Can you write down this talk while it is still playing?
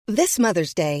This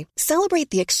Mother's Day, celebrate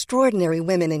the extraordinary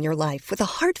women in your life with a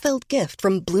heartfelt gift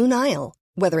from Blue Nile.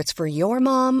 Whether it's for your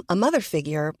mom, a mother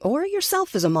figure, or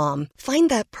yourself as a mom, find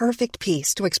that perfect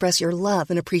piece to express your love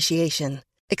and appreciation.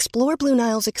 Explore Blue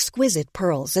Nile's exquisite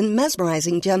pearls and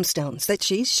mesmerizing gemstones that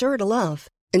she's sure to love.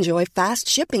 Enjoy fast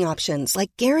shipping options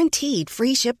like guaranteed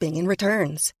free shipping and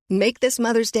returns. Make this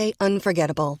Mother's Day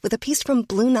unforgettable with a piece from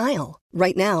Blue Nile.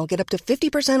 Right now, get up to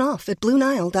 50% off at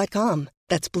BlueNile.com.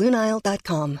 That's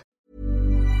BlueNile.com.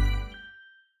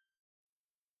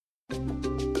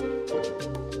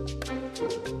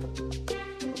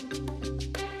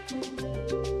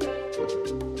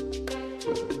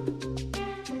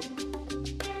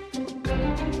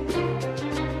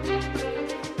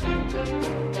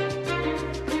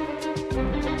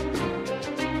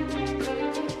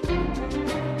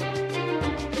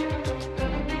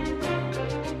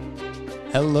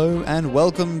 Hello and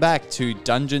welcome back to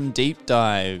Dungeon Deep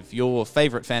Dive, your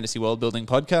favourite fantasy world building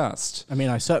podcast. I mean,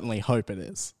 I certainly hope it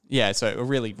is. Yeah, so I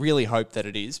really hope that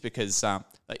it is, because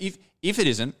if it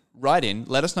isn't, write in,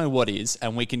 let us know what is,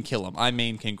 and we can kill them. I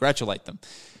mean, congratulate them.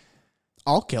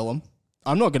 I'll kill him.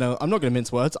 I'm not gonna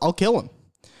mince words. I'll kill him.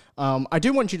 I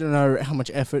do want you to know how much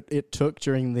effort it took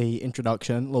during the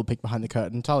introduction. A little peek behind the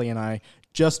curtain. Tully and I,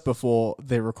 just before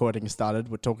the recording started,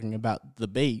 were talking about the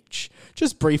beach.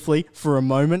 Just briefly, for a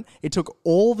moment, it took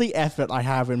all the effort I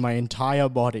have in my entire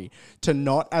body to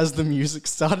not, as the music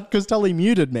started, because Tully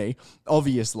muted me,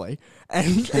 obviously.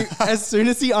 And as soon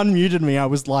as he unmuted me, I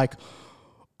was like,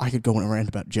 I could go on a rant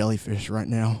about jellyfish right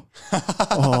now.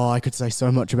 Oh, I could say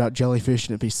so much about jellyfish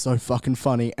and it'd be so fucking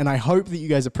funny. And I hope that you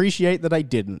guys appreciate that I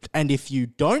didn't. And if you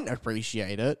don't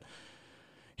appreciate it,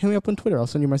 hit me up on Twitter. I'll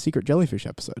send you my secret jellyfish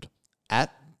episode.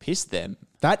 At Piss Them.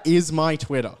 That is my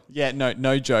Twitter. Yeah,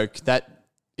 no joke.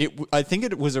 I think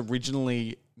it was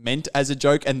originally meant as a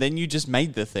joke, and then you just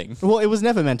made the thing. Well, it was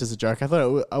never meant as a joke. I thought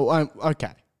it was,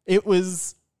 okay. It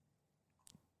was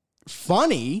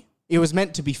funny. It was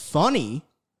meant to be funny.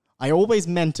 I always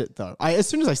meant it, though. As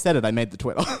soon as I said it, I made the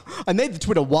Twitter. I made the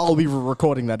Twitter while we were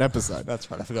recording that episode. That's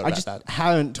right. I forgot about that. I just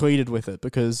haven't tweeted with it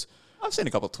because... I've seen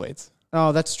a couple of tweets.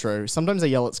 Oh, that's true. Sometimes I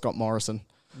yell at Scott Morrison.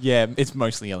 Yeah, it's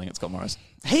mostly yelling at Scott Morrison.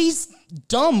 He's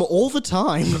dumb all the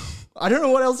time. I don't know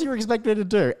what else you expect me to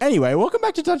do. Anyway, welcome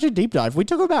back to Dungeon Deep Dive. We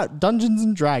talk about Dungeons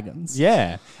and Dragons.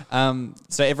 Yeah.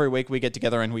 So every week we get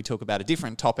together and we talk about a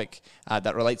different topic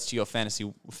that relates to your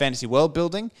fantasy world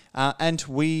building, and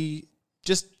we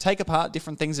just take apart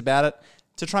different things about it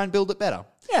to try and build it better.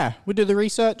 Yeah, we do the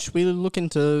research. We look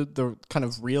into the kind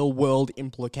of real world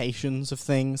implications of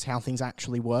things, how things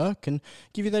actually work, and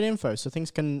give you that info so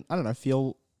things can, I don't know,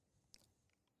 feel...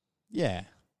 Yeah.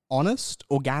 Honest,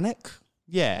 organic.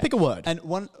 Yeah. Pick a word. And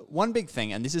one big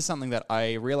thing, and this is something that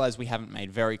I realize we haven't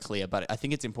made very clear, but I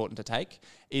think it's important to take,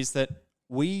 is that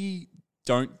we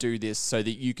don't do this so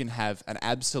that you can have an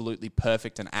absolutely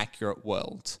perfect and accurate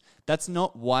world. That's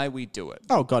not why we do it.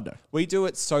 Oh, God, no. We do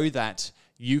it so that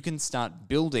you can start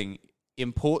building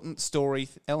important story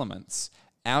elements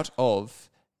out of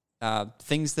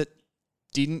things that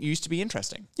didn't used to be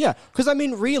interesting. Yeah, because I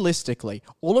mean, realistically,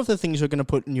 all of the things you're going to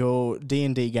put in your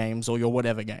D&D games or your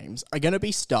whatever games are going to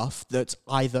be stuff that's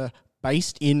either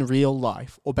based in real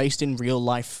life or based in real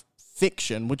life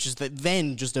fiction, which is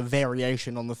then just a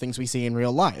variation on the things we see in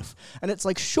real life. And it's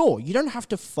like, sure, you don't have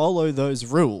to follow those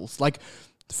rules. Like,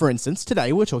 for instance,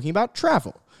 today we're talking about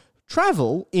travel.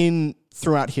 Travel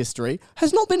throughout history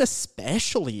has not been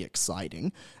especially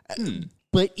exciting,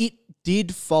 but it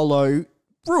did follow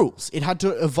rules. It had to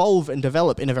evolve and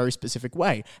develop in a very specific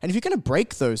way. And if you're going to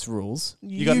break those rules,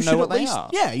 you got to know what they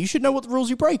are. Yeah, you should know what the rules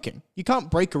you're breaking. You can't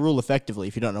break a rule effectively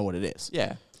if you don't know what it is.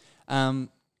 Yeah. Not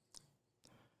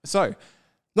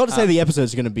to say the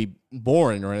episodes are going to be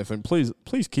boring or anything.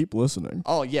 Please keep listening.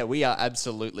 Oh, yeah, we are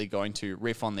absolutely going to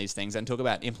riff on these things and talk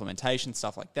about implementation,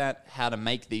 stuff like that, how to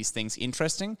make these things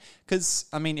interesting. Because,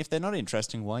 I mean, if they're not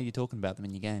interesting, why are you talking about them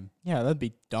in your game? Yeah, that'd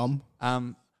be dumb.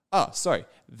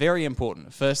 Very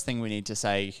important. First thing we need to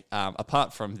say,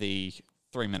 apart from the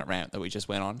 3-minute rant that we just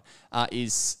went on,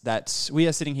 is that we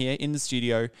are sitting here in the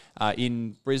studio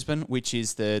in Brisbane, which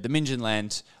is the Minjan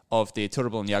land of the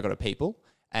Turrbal and Yagara people.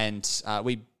 And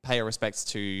we pay our respects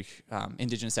to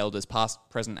Indigenous elders past,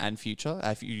 present and future.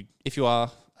 If you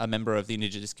are a member of the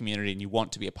Indigenous community and you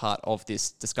want to be a part of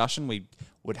this discussion, we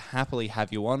would happily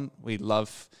have you on. We'd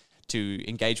love to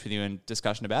engage with you in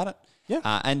discussion about it,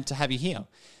 and to have you here.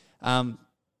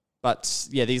 But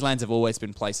yeah, these lands have always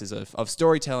been places of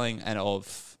storytelling and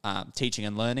of teaching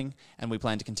and learning, and we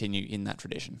plan to continue in that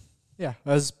tradition. Yeah,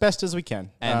 as best as we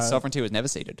can. And sovereignty was never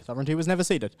ceded. Sovereignty was never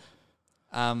ceded.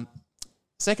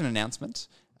 Second announcement,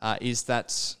 is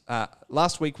that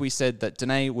last week we said that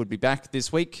Danae would be back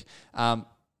this week.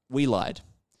 We lied.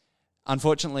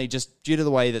 Unfortunately, just due to the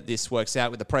way that this works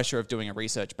out with the pressure of doing a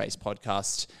research-based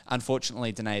podcast,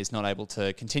 unfortunately, Danae is not able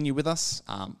to continue with us.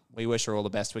 We wish her all the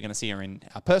best. We're going to see her in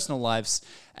our personal lives,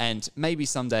 and maybe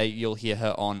someday you'll hear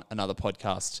her on another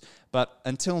podcast. But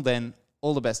until then,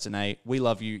 all the best, Danae. We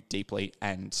love you deeply,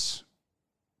 and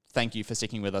thank you for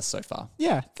sticking with us so far.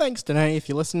 Yeah, thanks, Danae, if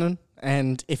you're listening.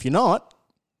 And if you're not,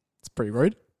 it's pretty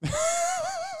rude.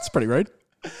 It's pretty rude.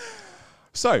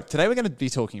 So, today we're going to be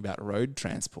talking about road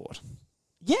transport.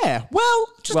 Yeah, well,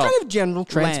 kind of general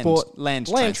transport. Land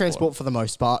transport for the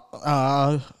most part.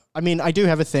 I mean, I do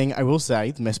have a thing. I will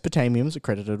say the Mesopotamians are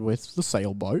credited with the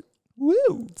sailboat.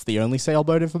 Woo! It's the only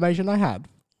sailboat information I had.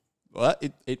 Well,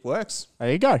 it works. There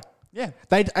you go. Yeah.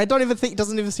 I don't even think, it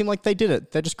doesn't even seem like they did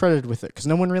it. They're just credited with it because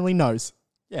no one really knows.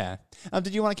 Yeah.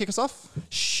 Did you want to kick us off?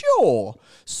 Sure.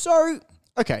 So,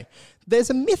 okay.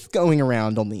 There's a myth going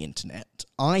around on the internet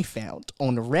I found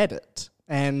on Reddit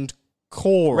and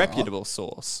Quora. Reputable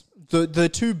source. The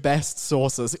two best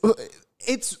sources.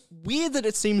 It's weird that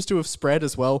it seems to have spread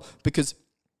as well because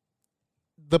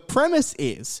the premise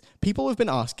is people have been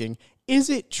asking, is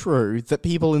it true that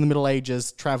people in the Middle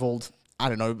Ages traveled, I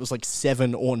don't know, it was like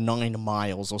 7 or 9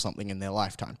 miles or something in their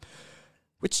lifetime?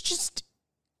 Which just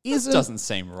isn't doesn't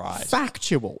seem right.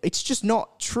 Factual. It's just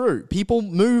not true. People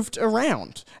moved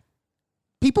around.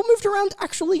 People moved around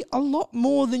actually a lot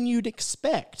more than you'd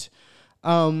expect.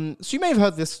 So you may have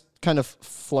heard this kind of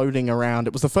floating around.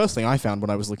 It was the first thing I found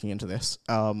when I was looking into this.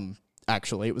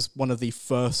 Actually, it was one of the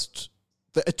first...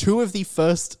 two of the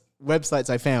first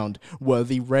websites I found were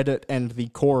the Reddit and the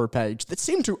Quora page that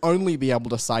seemed to only be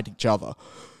able to cite each other.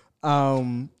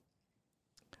 So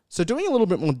doing a little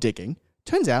bit more digging,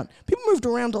 turns out people moved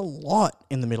around a lot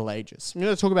in the Middle Ages. I'm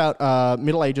going to talk about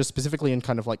Middle Ages specifically in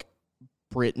kind of like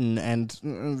Britain and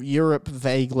Europe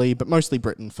vaguely, but mostly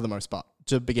Britain for the most part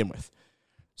to begin with.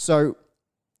 So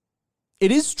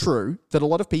it is true that a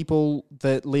lot of people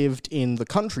that lived in the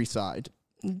countryside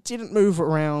didn't move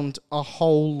around a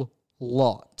whole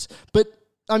lot. But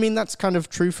I mean, that's kind of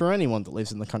true for anyone that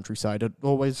lives in the countryside. It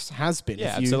always has been.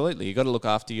 Yeah, absolutely. You got to look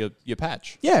after your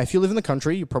patch. Yeah, if you live in the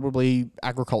country, you're probably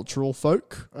agricultural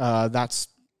folk. That's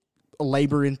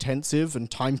labor intensive and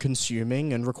time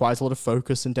consuming and requires a lot of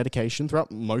focus and dedication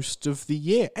throughout most of the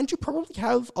year. And you probably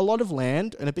have a lot of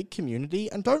land and a big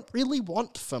community and don't really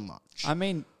want for much. I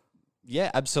mean, yeah,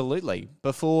 absolutely.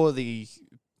 Before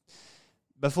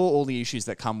all the issues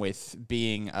that come with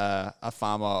being a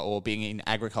farmer or being in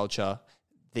agriculture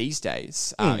these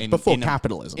days. Before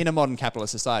capitalism. In a modern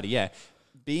capitalist society, yeah.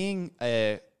 Being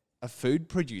a food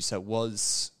producer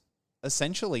was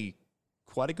essentially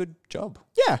quite a good job.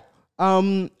 Yeah.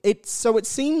 It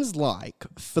seems like,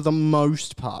 for the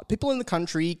most part, people in the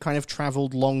country kind of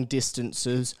traveled long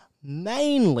distances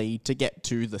mainly to get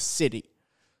to the city.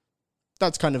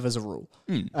 That's kind of as a rule.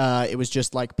 It was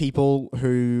just like people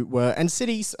who were... And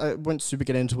cities, I won't super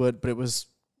get into it, but it was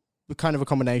kind of a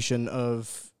combination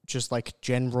of just like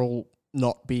general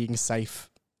not being safe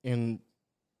in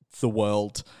the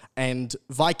world, and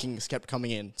Vikings kept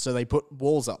coming in, so they put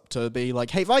walls up to be like,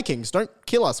 hey, Vikings, don't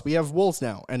kill us, we have walls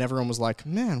now. And everyone was like,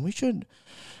 man, we should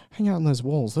hang out on those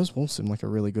walls seem like a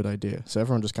really good idea. So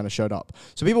everyone just kind of showed up.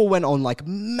 So people went on like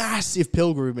massive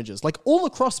pilgrimages, like all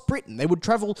across Britain. They would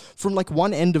travel from like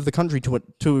one end of the country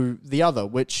to the other,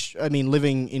 which, I mean,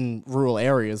 living in rural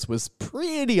areas was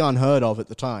pretty unheard of at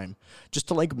the time, just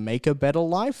to like make a better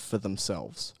life for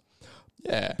themselves.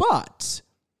 Yeah. But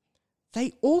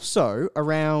they also,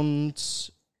 around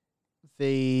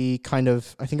the kind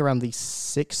of, I think around the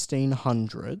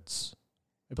 1600s,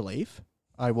 I believe.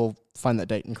 I will find that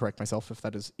date and correct myself if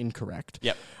that is incorrect.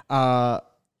 Yep.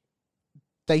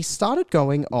 They started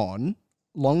going on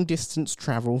long-distance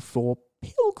travel for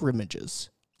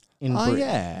pilgrimages in Britain.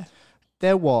 Yeah.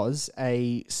 There was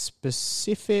a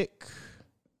specific,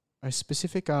 what's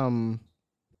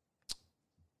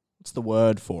the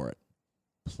word for it?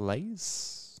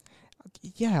 Place?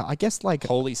 Yeah, I guess like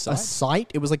Holy site? a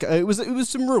site. It was like it was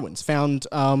some ruins found.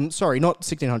 Sorry, not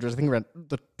 1600s. I think around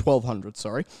the 1200s.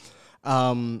 Sorry.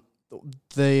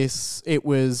 It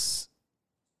was.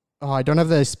 Oh, I don't have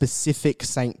the specific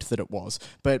saint that it was,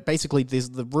 but basically,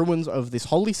 there's the ruins of this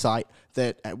holy site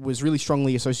that was really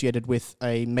strongly associated with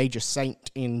a major saint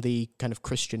in the kind of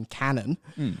Christian canon.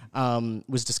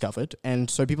 Was discovered, and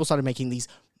so people started making these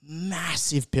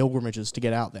massive pilgrimages to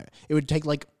get out there. It would take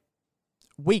like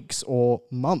weeks or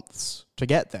months to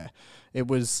get there. It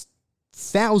was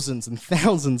thousands and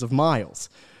thousands of miles.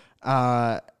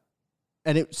 And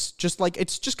it's just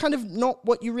kind of not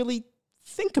what you really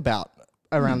think about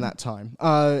around that time.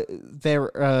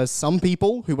 There are some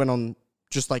people who went on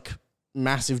just like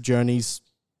massive journeys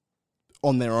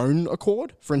on their own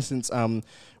accord. For instance,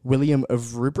 William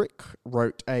of Rubric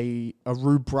wrote a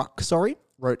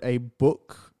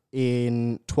book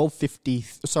in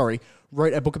 1250.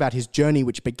 Wrote a book about his journey,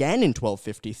 which began in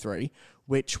 1253,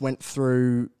 which went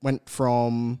from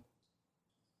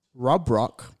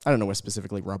Rubrock. I don't know where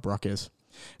specifically Rubrock is.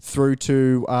 Through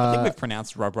to I think we've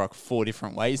pronounced Rubrock 4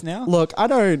 different ways now. Look, I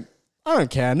don't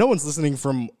care. No one's listening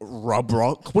from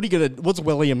Rubrock. What's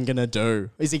William gonna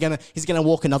do? Is he gonna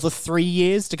walk another 3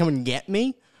 years to come and get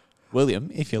me? William,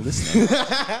 if you're listening.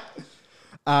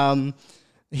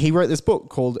 He wrote this book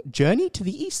called Journey to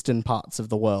the Eastern Parts of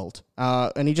the World.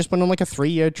 And he just went on like a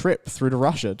 3-year trip through to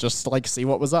Russia just to like see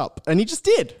what was up. And he just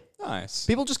did. Nice.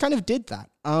 People just kind of did that.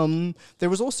 There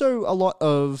was also a lot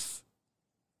of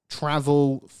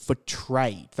travel for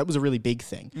trade. That was a really big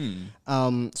thing.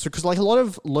 Because like a lot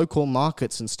of local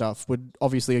markets and stuff would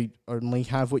obviously only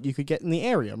have what you could get in the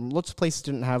area. Lots of places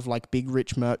didn't have like big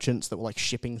rich merchants that were like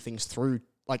shipping things through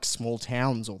like small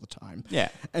towns all the time. Yeah.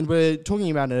 And we're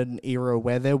talking about an era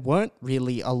where there weren't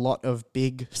really a lot of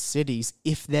big cities,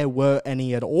 if there were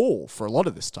any at all, for a lot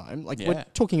of this time. Like we're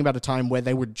talking about a time where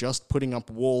they were just putting up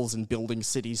walls and building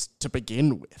cities to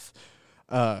begin with.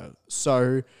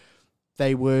 So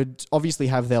they would obviously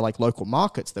have their like local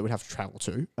markets they would have to travel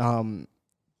to.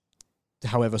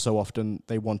 However, so often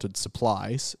they wanted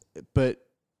supplies, but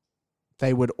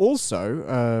they would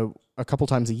also, a couple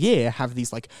times a year, have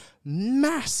these like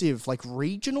massive like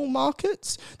regional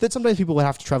markets that sometimes people would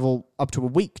have to travel up to a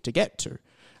week to get to.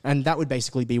 And that would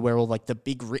basically be where all like the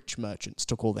big rich merchants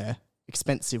took all their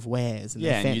expensive wares and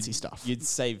their fancy stuff. You'd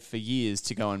save for years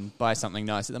to go and buy something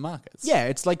nice at the markets. Yeah,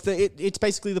 it's like it's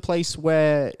basically the place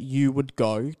where you would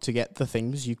go to get the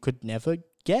things you could never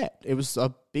get. It was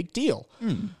a big deal.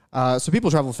 So people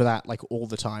travel for that like all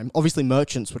the time. Obviously,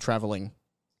 merchants were traveling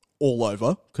all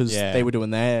over because they were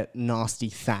doing their nasty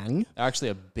thing. They're actually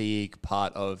a big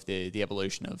part of the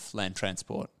evolution of land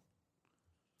transport.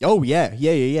 Oh,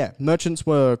 yeah. Merchants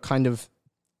were kind of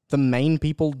the main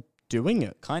people doing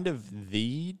it. Kind of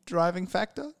the driving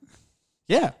factor?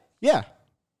 Yeah.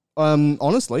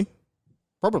 Honestly,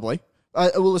 probably.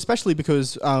 Well, especially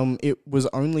because it was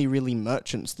only really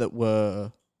merchants that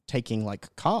were taking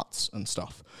like carts and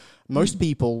stuff. Most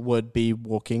people would be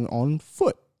walking on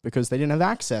foot because they didn't have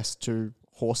access to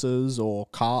horses or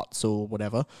carts or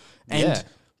whatever. And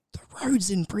the roads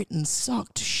in Britain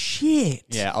sucked shit.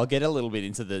 Yeah, I'll get a little bit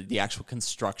into the actual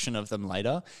construction of them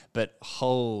later, but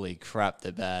holy crap,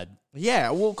 they're bad. Yeah,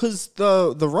 well, because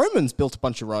the Romans built a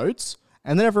bunch of roads,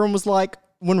 and then everyone was like,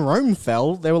 when Rome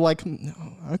fell, they were like,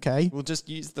 okay. We'll just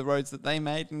use the roads that they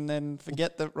made and then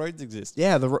forget that roads exist.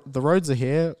 Yeah, the roads are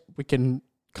here. We can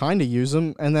kind of use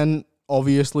them. And then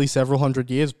obviously several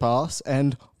hundred years pass,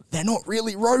 and they're not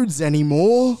really roads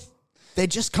anymore. They're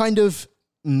just kind of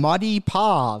muddy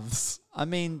paths. I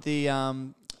mean, the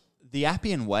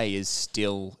Appian Way is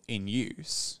still in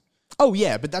use. Oh,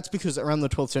 yeah, but that's because around the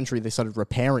 12th century, they started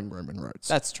repairing Roman roads.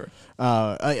 That's true.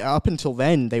 Up until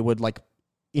then, they would, like,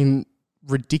 in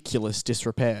ridiculous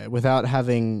disrepair without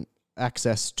having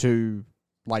access to,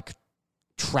 like,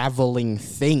 traveling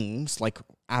things, like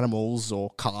animals or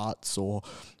carts or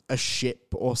a ship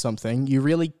or something. You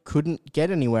really couldn't get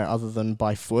anywhere other than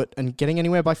by foot, and getting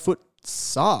anywhere by foot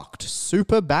sucked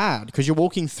super bad because you're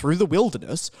walking through the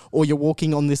wilderness or you're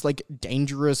walking on this, like,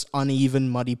 dangerous, uneven,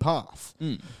 muddy path.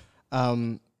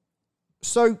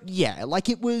 So, yeah, like,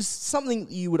 it was something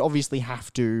you would obviously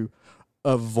have to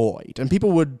avoid. And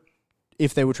people would,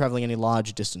 if they were traveling any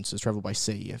large distances, travel by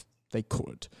sea if they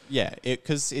could. Yeah,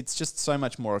 because it's just so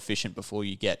much more efficient before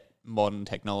you get modern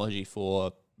technology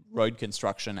for road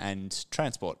construction and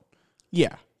transport.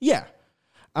 Yeah.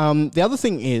 The other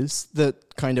thing is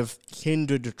that kind of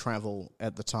hindered travel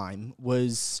at the time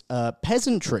was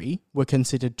peasantry were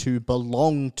considered to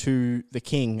belong to the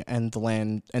king and the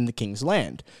land and the king's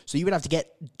land. So you would have to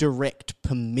get direct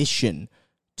permission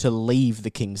to leave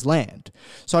the king's land.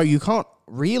 So you can't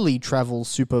really travel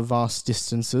super vast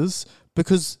distances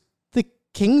because the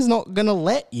king's not going to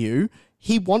let you.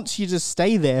 He wants you to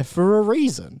stay there for a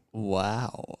reason.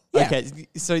 Wow. Yeah. Okay,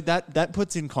 so that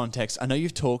puts in context. I know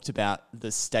you've talked about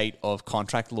the state of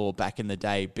contract law back in the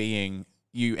day being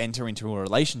you enter into a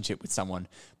relationship with someone,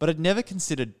 but I'd never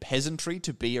considered peasantry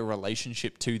to be a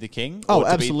relationship to the king or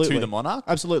absolutely. to the monarch.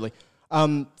 Absolutely.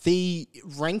 The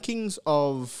rankings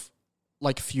of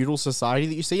like feudal society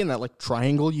that you see in that like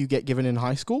triangle you get given in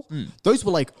high school, those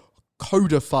were like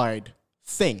codified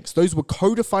things. Those were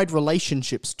codified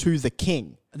relationships to the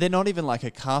king. They're not even like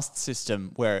a caste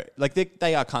system where, like,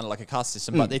 they are kind of like a caste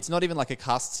system, but it's not even like a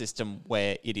caste system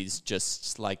where it is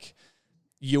just like,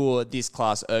 you're this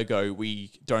class, ergo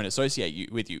we don't associate you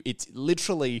with you. It's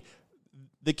literally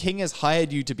the king has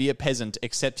hired you to be a peasant,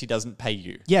 except he doesn't pay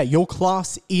you. Yeah, your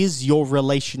class is your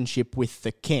relationship with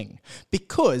the king.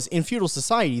 Because in feudal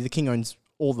society, the king owns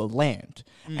all the land.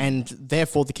 And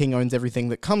therefore, the king owns everything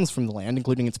that comes from the land,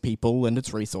 including its people and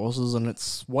its resources and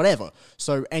its whatever.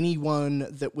 So anyone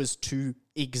that was to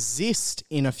exist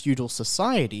in a feudal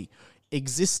society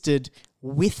existed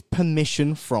with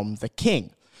permission from the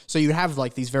king. So you have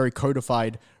like these very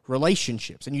codified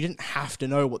relationships, and you didn't have to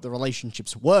know what the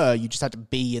relationships were. You just had to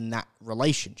be in that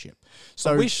relationship.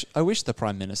 So I wish the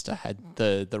prime minister had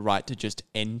the right to just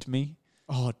end me.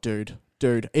 Oh, dude.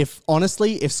 If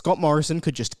Scott Morrison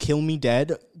could just kill me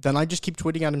dead, then I'd just keep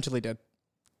tweeting at him till he dead.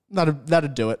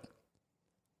 That'd do it.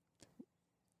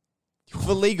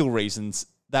 For legal reasons,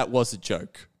 that was a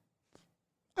joke.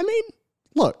 I mean,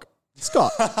 look,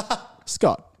 Scott,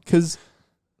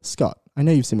 I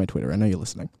know you've seen my Twitter. I know you're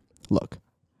listening. Look,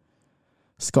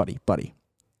 Scotty, buddy,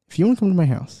 if you want to come to my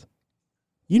house,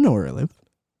 you know where I live.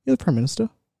 You're the prime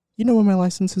minister. You know where my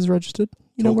license is registered.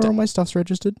 You know where all my stuff's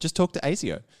registered. Just talk to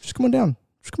ASIO. Just come on down.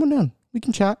 We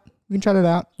can chat. We can chat it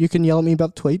out. You can yell at me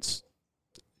about the tweets.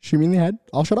 Shoot me in the head.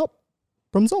 I'll shut up.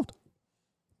 Problem solved.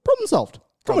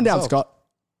 Come on down, Scott.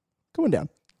 Come on down.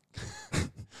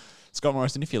 Scott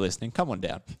Morrison, if you're listening, come on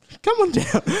down. Come on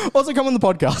down. Also, come on the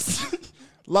podcast.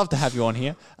 Love to have you on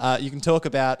here. You can talk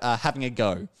about having a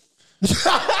go. This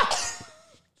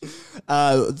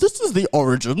is the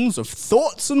origins of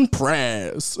thoughts and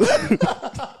prayers.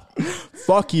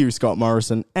 Fuck you, Scott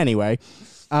Morrison. Anyway,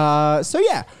 so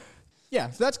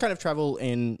that's kind of travel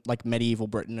in like medieval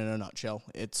Britain in a nutshell.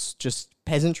 It's just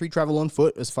peasantry travel on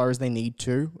foot as far as they need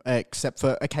to, except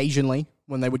for occasionally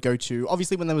when they would go to,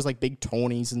 obviously when there was like big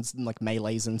tourneys and like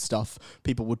melees and stuff,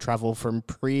 people would travel from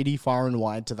pretty far and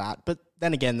wide to that. But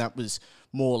then again, that was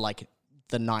more like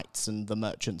the knights and the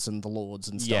merchants and the lords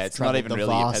and stuff. Yeah, it's not even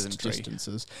really a peasantry.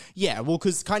 Distances. Yeah, well,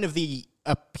 because kind of the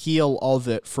appeal of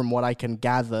it, from what I can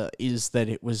gather, is that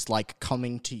it was like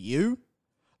coming to you.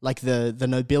 Like the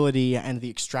nobility and the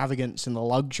extravagance and the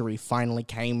luxury finally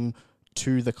came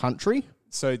to the country.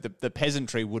 So the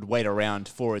peasantry would wait around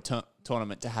for a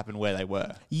tournament to happen where they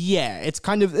were. Yeah, it's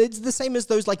the same as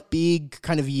those like big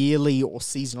kind of yearly or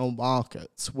seasonal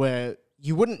markets where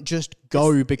you wouldn't just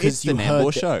go because you heard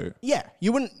the show. Yeah,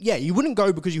 you wouldn't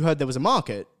go because you heard there was a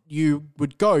market. You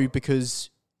would go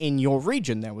because in your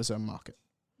region there was a market.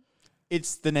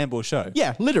 It's the Nambour show.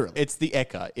 Yeah, literally. It's the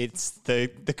Eka. It's the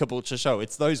Caboolture show.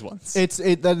 It's those ones.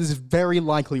 That is very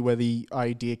likely where the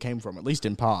idea came from, at least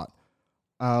in part.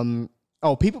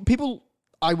 People.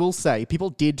 I will say people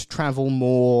did travel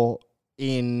more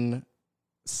in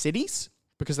cities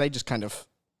because they just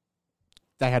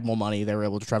they had more money. They were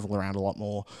able to travel around a lot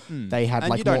more. They had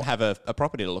and you don't have a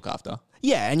property to look after.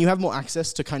 Yeah, and you have more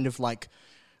access to kind of like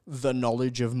the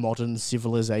knowledge of modern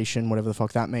civilization, whatever the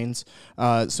fuck that means.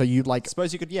 So you like...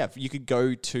 Suppose you could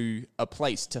go to a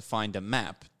place to find a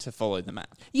map, to follow the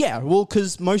map. Yeah, well,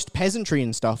 because most peasantry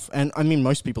and stuff, and I mean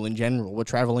most people in general, were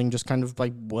traveling just kind of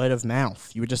like word of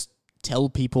mouth. You would just tell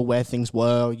people where things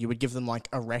were. You would give them like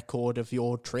a record of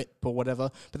your trip or whatever,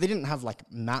 but they didn't have like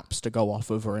maps to go off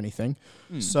of or anything.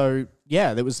 So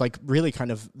yeah, there was like really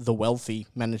kind of the wealthy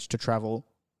managed to travel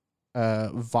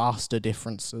vaster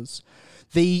distances.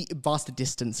 The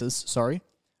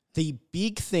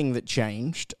big thing that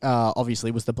changed, obviously,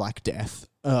 was the Black Death.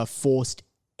 Forced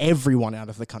everyone out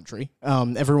of the country.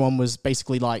 Everyone was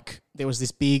basically like, there was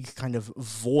this big kind of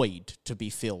void to be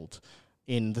filled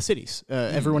in the cities.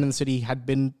 Everyone in the city had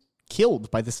been killed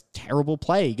by this terrible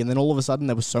plague, and then all of a sudden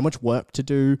there was so much work to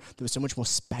do, there was so much more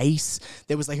space,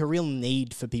 there was like a real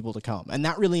need for people to come, and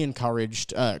that really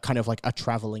encouraged kind of like a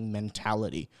traveling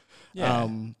mentality. Yeah.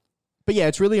 But yeah,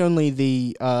 it's really only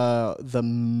the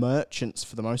merchants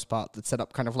for the most part that set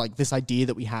up kind of like this idea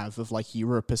that we have of like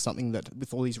Europe as something that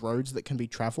with all these roads that can be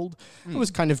traveled. It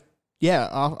was kind of,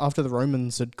 after the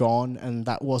Romans had gone and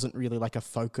that wasn't really like a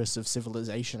focus of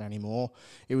civilization anymore.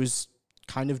 It was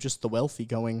kind of just the wealthy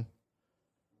going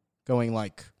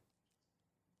like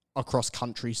across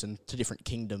countries and to different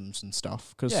kingdoms and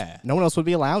stuff because no one else would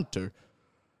be allowed to.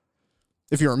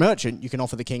 If you're a merchant, you can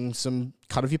offer the king some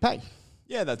cut of your pay.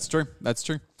 Yeah, that's true.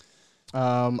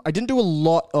 I didn't do a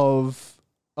lot of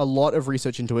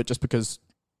research into it just because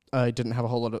I didn't have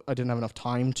enough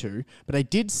time to. But I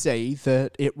did say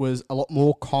that it was a lot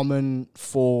more common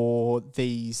for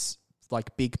these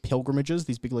like big pilgrimages,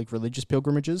 these big like religious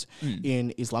pilgrimages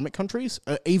in Islamic countries,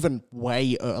 even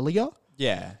way earlier.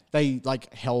 Yeah. They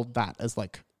like held that as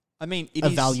like I mean, a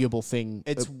valuable thing.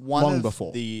 It's one long of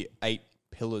before the 8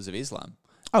 pillars of Islam.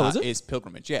 Oh, is it? Is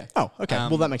pilgrimage, yeah. Oh, okay.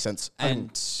 Well, that makes sense.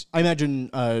 And I imagine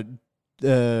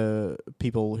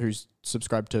people who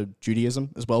subscribe to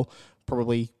Judaism as well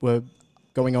probably were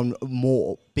going on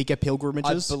more bigger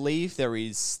pilgrimages. I believe there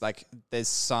is, like, there's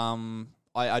some...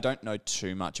 I don't know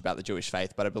too much about the Jewish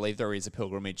faith, but I believe there is a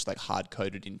pilgrimage, like,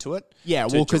 hard-coded into it. Yeah,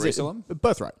 to well, because it's Jerusalem.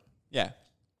 birthright. Yeah.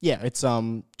 Yeah, it's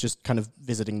just kind of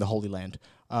visiting the Holy Land.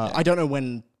 I don't know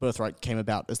when birthright came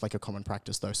about as like a common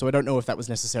practice though, so I don't know if that was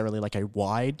necessarily like a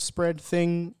widespread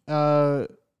thing, kind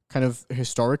of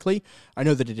historically. I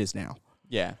know that it is now.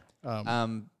 Yeah.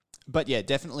 But yeah,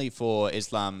 definitely for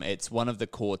Islam, it's one of the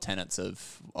core tenets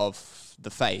of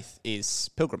the faith is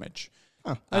pilgrimage.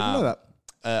 Oh, I didn't know that.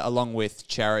 Along with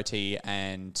charity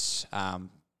and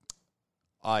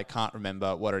I can't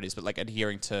remember what it is, but like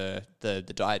adhering to the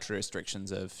dietary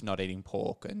restrictions of not eating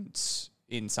pork, and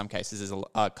in some cases there's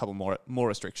a couple more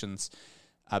restrictions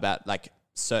about like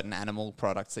certain animal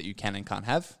products that you can and can't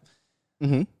have.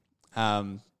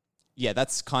 Mm-hmm. Yeah,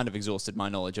 that's kind of exhausted my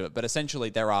knowledge of it, but essentially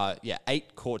there are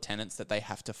 8 core tenets that they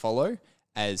have to follow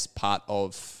as part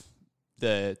of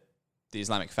the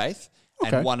Islamic faith,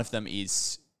 and one of them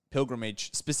is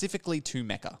pilgrimage specifically to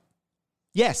Mecca.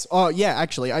 Yes. Oh, yeah,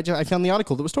 actually, I found the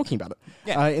article that was talking about it.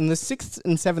 Yeah. In the 6th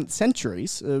and 7th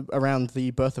centuries, around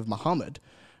the birth of Muhammad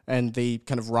and the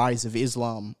kind of rise of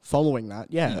Islam following that,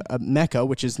 Mecca,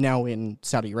 which is now in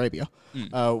Saudi Arabia,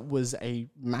 was a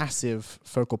massive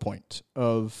focal point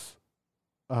of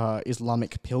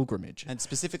Islamic pilgrimage. And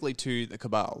specifically to the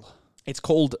Kaaba. It's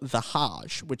called the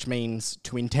Hajj, which means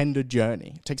to intend a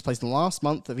journey. It takes place in the last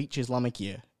month of each Islamic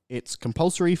year. It's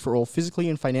compulsory for all physically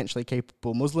and financially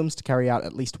capable Muslims to carry out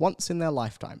at least once in their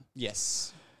lifetime.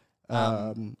 Yes.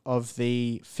 Of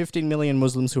the 15 million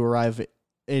Muslims who arrive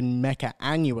in Mecca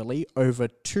annually, over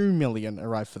 2 million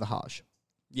arrive for the Hajj.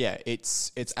 Yeah,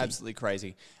 it's absolutely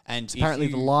crazy. And it's apparently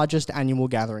the largest annual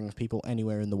gathering of people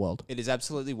anywhere in the world. It is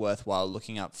absolutely worthwhile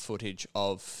looking up footage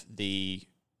of the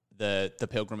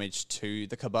pilgrimage to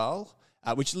the Kaaba,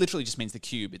 which literally just means the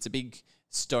cube. It's a big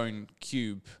stone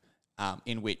cube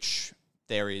in which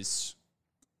there is,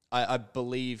 I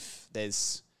believe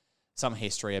there's some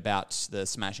history about the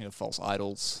smashing of false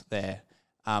idols there.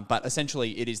 But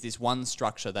essentially it is this one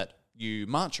structure that you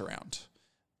march around.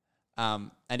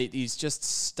 And it is just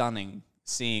stunning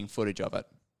seeing footage of it.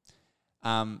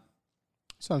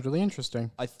 Sounds really interesting.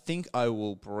 I think I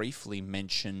will briefly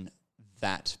mention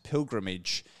that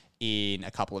pilgrimage in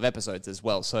a couple of episodes as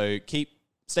well. So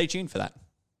stay tuned for that.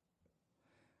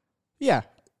 Yeah.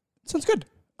 Sounds good.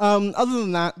 Other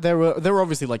than that, there were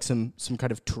obviously like some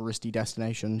kind of touristy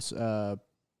destinations.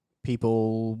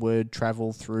 People would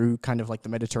travel through kind of like the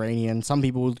Mediterranean. Some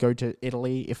people would go to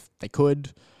Italy if they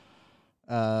could.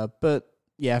 But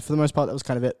yeah, for the most part, that was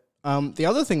kind of it. The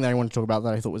other thing that I want to talk about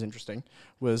that I thought was interesting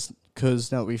was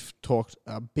because now that we've talked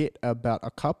a bit about a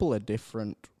couple of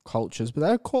different cultures, but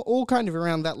they're all kind of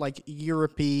around that like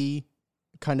Europe-y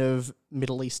kind of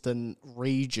Middle Eastern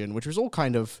region, which was all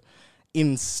kind of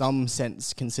in some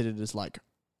sense considered as like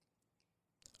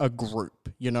a group,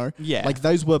 you know? Yeah. Like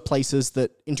those were places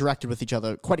that interacted with each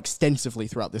other quite extensively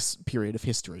throughout this period of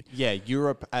history. Yeah,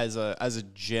 Europe as a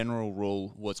general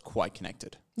rule was quite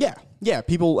connected. Yeah.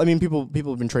 People have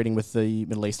been trading with the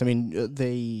Middle East. I mean,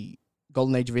 the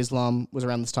Golden Age of Islam was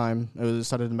around this time. It was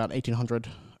started in about 800.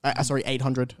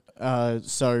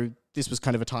 So this was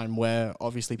kind of a time where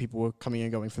obviously people were coming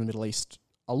and going from the Middle East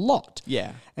a lot.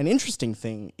 Yeah. An interesting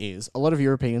thing is a lot of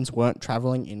Europeans weren't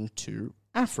traveling into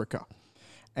Africa.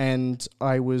 And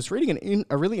I was reading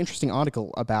a really interesting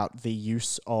article about the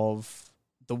use of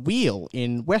the wheel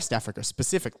in West Africa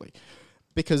specifically,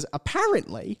 because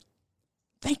apparently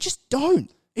they just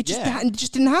don't. It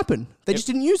just didn't happen. They just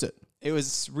didn't use it. It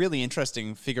was really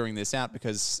interesting figuring this out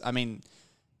because, I mean,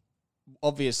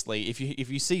 obviously, if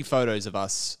you see photos of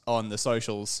us on the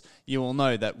socials, you will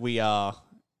know that we are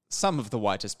some of the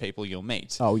whitest people you'll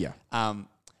meet. Oh, yeah.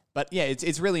 But yeah,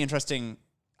 it's really interesting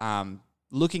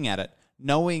looking at it,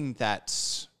 knowing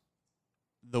that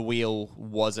the wheel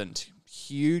wasn't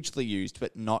hugely used,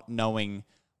 but not knowing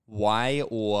why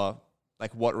or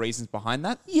like what reasons behind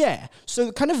that. Yeah.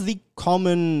 So kind of the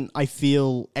common, I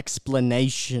feel,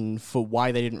 explanation for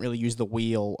why they didn't really use the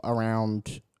wheel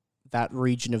around that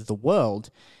region of the world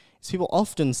is people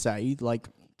often say, like,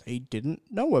 they didn't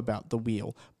know about the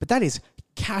wheel. But that is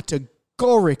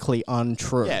categorically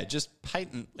untrue. Yeah, just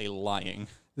patently lying.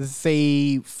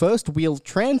 The first wheeled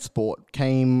transport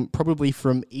came probably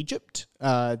from Egypt.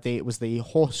 It was the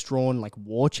horse-drawn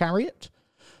war chariot.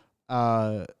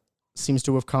 Seems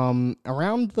to have come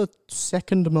around the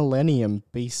 2nd millennium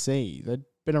BC. They'd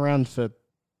been around for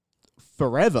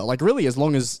forever. Really, as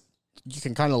long as you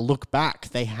can kind of look back,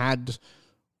 they had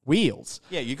wheels.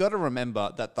 Yeah, you got to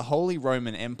remember that the Holy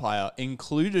Roman Empire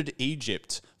included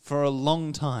Egypt for a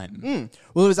long time.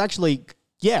 Well, it was actually,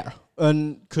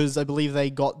 and because I believe they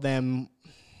got them,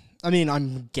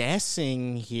 I'm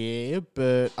guessing here,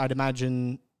 but I'd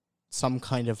imagine some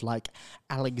kind of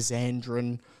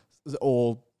Alexandrian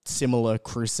or similar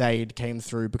crusade came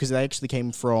through, because they actually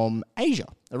came from Asia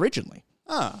originally.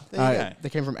 Ah, there you go. They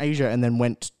came from Asia and then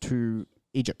went to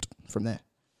Egypt from there.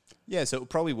 Yeah, so it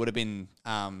probably would have been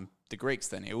the Greeks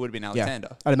then. It would have been Alexander.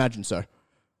 Yeah, I'd imagine so.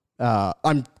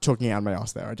 I'm talking out of my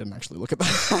ass there. I didn't actually look at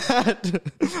that.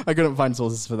 I couldn't find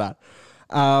sources for that.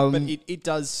 But it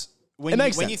does... When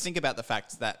sense. you think about the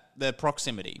fact that the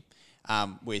proximity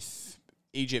with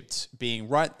Egypt being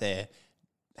right there,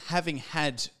 having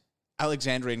had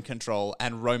Alexandrian control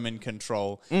and Roman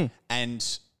control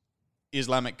and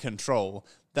Islamic control,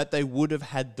 that they would have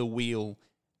had the wheel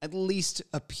at least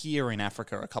appear in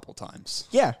Africa a couple times.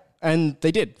 Yeah, and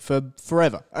they did for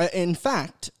forever. In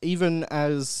fact, even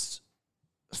as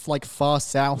far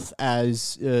south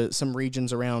as some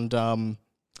regions around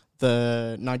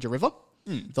the Niger River,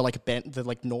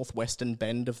 the northwestern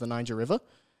bend of the Niger River,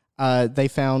 they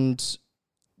found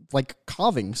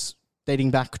carvings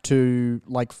dating back to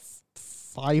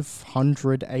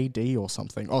 500 AD or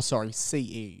something. Oh, sorry,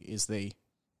 CE is the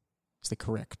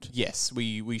correct. Yes,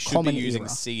 we should Common be using era.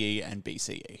 CE and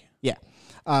BCE. Yeah.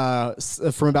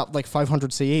 From about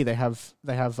 500 CE, they have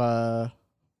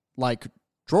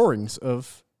drawings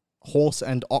of horse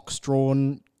and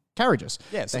ox-drawn carriages.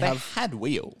 Yeah, so they had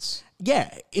wheels.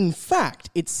 Yeah, in fact,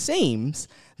 it seems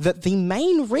that the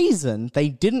main reason they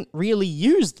didn't really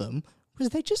use them was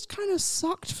they just kind of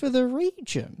sucked for the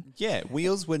region. Yeah,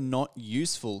 wheels were not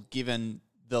useful given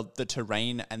the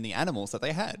terrain and the animals that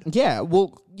they had. Yeah,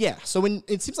 well, yeah. So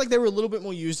it seems like they were a little bit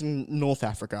more used in North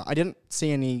Africa. I didn't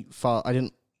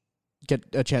get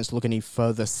a chance to look any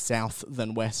further south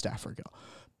than West Africa.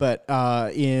 But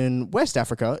in West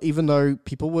Africa, even though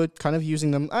people were kind of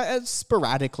using them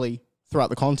sporadically throughout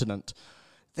the continent,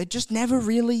 they just never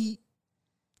really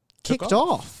kicked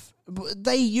off.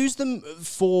 They used them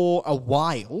for a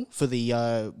while for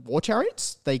the war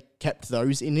chariots. They kept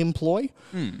those in employ.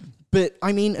 But,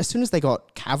 as soon as they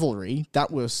got cavalry,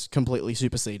 that was completely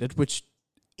superseded, which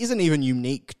isn't even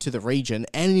unique to the region.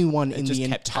 Anyone in the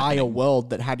entire world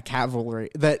that had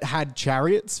cavalry, that had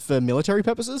chariots for military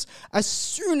purposes, as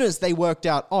soon as they worked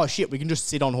out, oh shit, we can just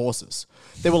sit on horses,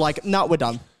 they were like, no, we're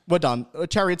done. We're done.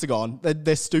 Chariots are gone.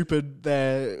 They're stupid.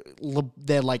 They're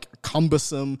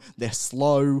cumbersome. They're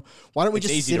slow. Why don't we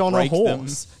just sit on a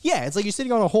horse? Yeah, it's like you're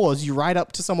sitting on a horse. You ride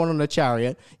up to someone on a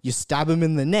chariot. You stab them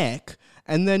in the neck,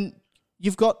 and then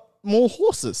you've got more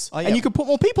horses, and you can put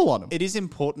more people on them. It is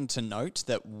important to note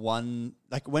that when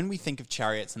we think of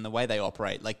chariots and the way they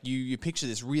operate, you picture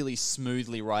this really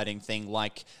smoothly riding thing,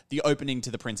 like the opening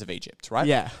to the Prince of Egypt, right?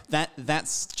 Yeah.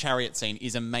 That's chariot scene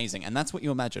is amazing, and that's what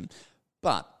you imagine.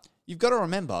 But you've got to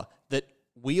remember that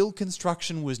wheel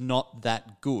construction was not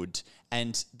that good,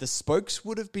 and the spokes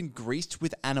would have been greased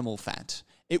with animal fat.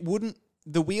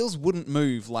 The wheels wouldn't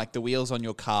move like the wheels on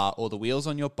your car or the wheels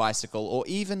on your bicycle or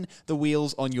even the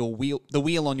wheel on your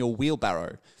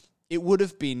wheelbarrow. It would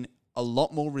have been a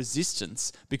lot more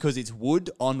resistance because it's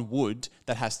wood on wood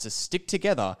that has to stick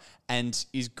together and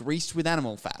is greased with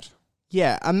animal fat.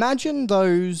 Yeah, imagine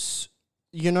those,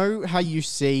 you know how you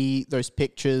see those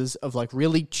pictures of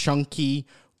really chunky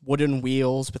wooden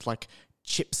wheels with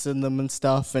chips in them and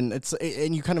stuff, and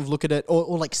you kind of look at it,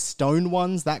 or stone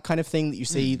ones, that kind of thing that you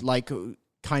see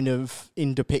kind of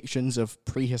in depictions of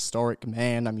prehistoric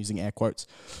man. I'm using air quotes,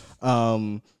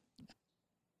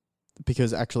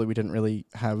 because actually we didn't really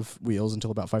have wheels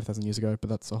until about 5,000 years ago, but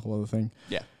that's a whole other thing.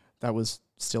 Yeah, that was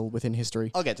still within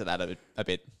history. I'll get to that a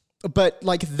bit. But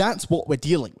that's what we're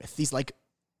dealing with. These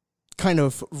kind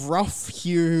of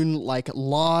rough-hewn,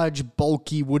 large,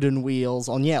 bulky wooden wheels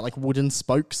on, wooden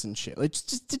spokes and shit.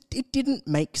 It didn't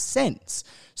make sense.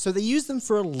 So they used them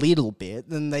for a little bit,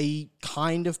 then they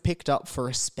kind of picked up for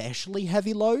especially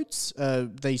heavy loads.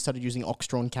 They started using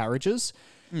ox-drawn carriages.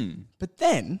 But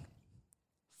then,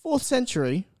 4th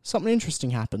century, something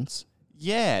interesting happens.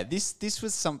 Yeah, this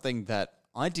was something that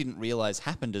I didn't realize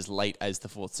happened as late as the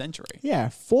 4th century. Yeah,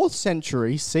 4th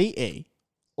century CE,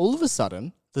 all of a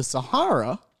sudden, the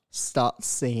Sahara starts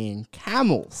seeing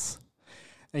camels.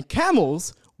 And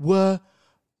camels were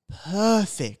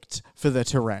perfect for the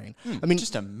terrain. I mean,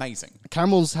 Just amazing.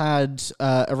 camels had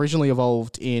originally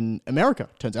evolved in America,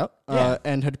 turns out, Yeah.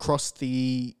 and had crossed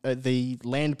the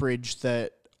land bridge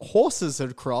that horses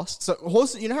had crossed. So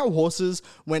horses, you know how horses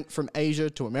went from Asia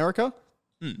to America?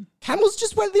 Camels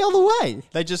just went the other way.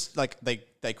 They just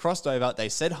they crossed over, they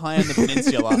said hi on the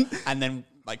peninsula, and then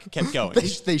kept going.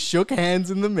 They shook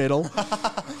hands in the middle.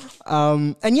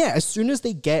 And yeah, as soon as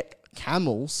they get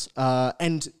camels,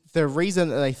 and the reason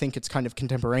that they think it's kind of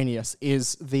contemporaneous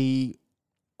is the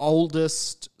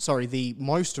most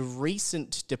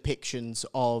recent depictions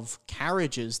of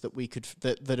carriages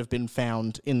that have been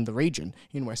found in the region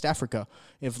in West Africa,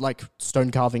 of like stone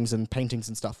carvings and paintings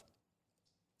and stuff,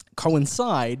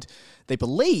 coincide, they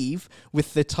believe,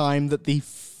 with the time that the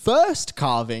first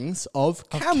carvings of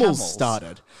camels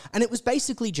started. And it was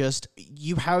basically just,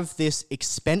 you have this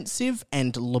expensive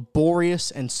and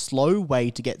laborious and slow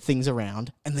way to get things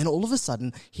around, and then all of a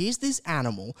sudden, here's this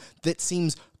animal that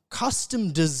seems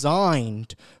custom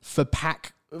designed for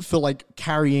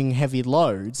carrying heavy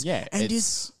loads, and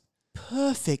is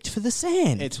perfect for the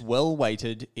sand. It's well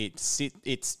weighted. It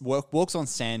walks on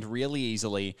sand really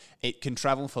easily. It can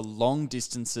travel for long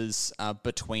distances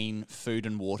between food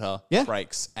and water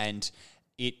breaks, and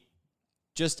it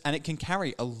can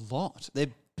carry a lot. They're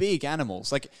big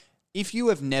animals. Like, if you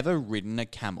have never ridden a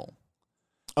camel,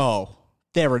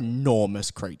 they're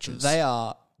enormous creatures. they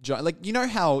are like, you know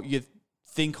how you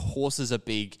think horses are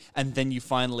big, and then you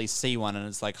finally see one, and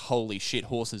it's like, holy shit,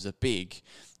 horses are big.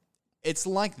 It's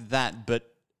like that, but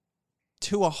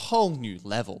to a whole new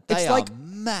level. They are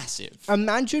massive.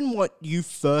 Imagine what you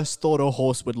first thought a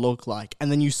horse would look like,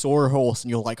 and then you saw a horse and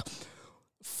you're like,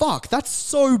 fuck, that's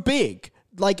so big.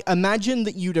 Like, imagine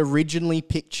that you'd originally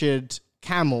pictured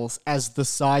camels as the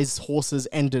size horses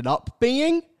ended up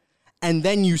being, and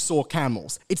then you saw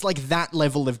camels. It's like that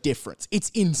level of difference. It's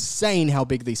insane how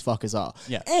big these fuckers are.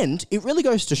 Yeah. And it really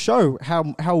goes to show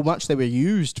how much they were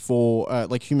used for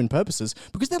human purposes,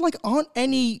 because there aren't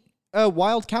any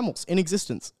wild camels in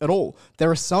existence at all.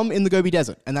 There are some in the Gobi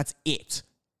Desert, and that's it.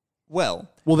 This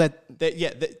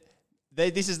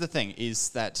is the thing, is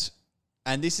that,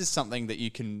 and this is something that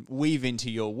you can weave into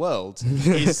your world,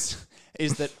 is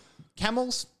that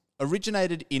camels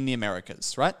originated in the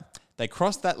Americas, right? They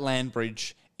crossed that land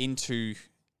bridge into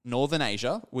Northern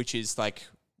Asia, which is like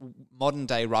modern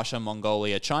day Russia,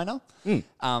 Mongolia, China.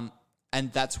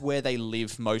 And that's where they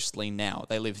live mostly now.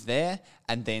 They live there,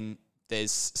 and then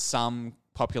there's some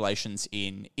populations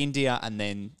in India and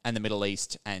the Middle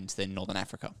East and then Northern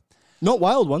Africa. Not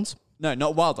wild ones. No,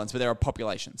 not wild ones, but there are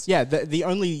populations. Yeah, the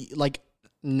only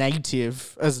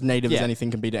native as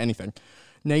anything can be to anything.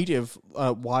 Native,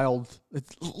 wild,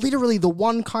 it's literally the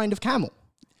one kind of camel.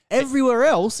 Everywhere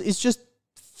else is just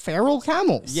feral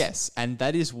camels. Yes, and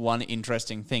that is one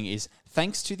interesting thing, is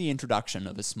thanks to the introduction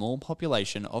of a small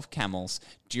population of camels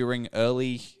during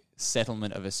early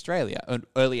settlement of Australia,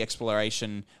 early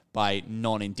exploration by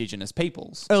non-Indigenous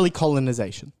peoples. Early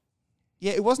colonization.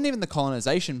 Yeah, it wasn't even the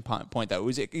colonization point, though.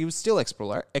 It was still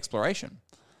exploration.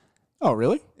 Oh,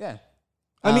 really? Yeah.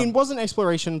 I mean, wasn't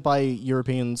exploration by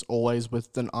Europeans always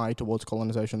with an eye towards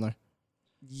colonization, though?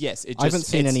 Yes. I haven't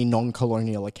seen any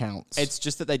non-colonial accounts. It's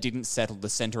just that they didn't settle the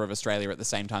centre of Australia at the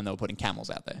same time they were putting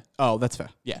camels out there. Oh, that's fair.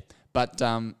 Yeah. But,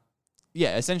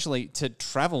 essentially, to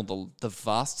travel the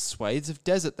vast swathes of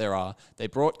desert there are, they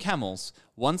brought camels.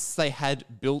 Once they had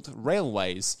built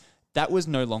railways, that was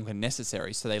no longer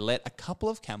necessary, so they let a couple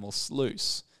of camels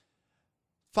loose.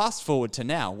 Fast forward to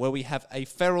now, where we have a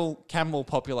feral camel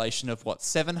population of,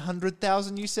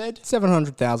 700,000, you said?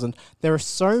 700,000. There are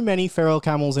so many feral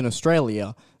camels in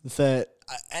Australia that,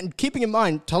 and keeping in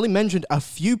mind, Tully mentioned a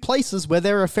few places where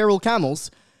there are feral camels.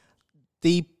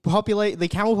 The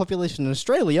camel population in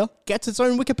Australia gets its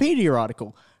own Wikipedia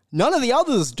article. None of the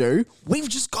others do. We've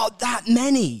just got that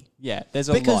many. Yeah, there's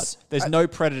a lot. There's no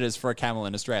predators for a camel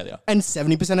in Australia. And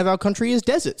 70% of our country is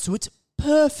desert, so it's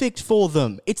perfect for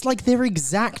them. It's like their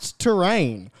exact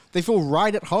terrain. They feel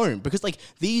right at home, because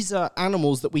these are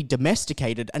animals that we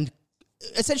domesticated and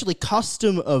essentially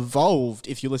custom evolved,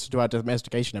 if you listen to our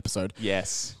domestication episode.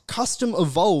 Yes. Custom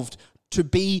evolved to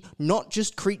be not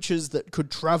just creatures that could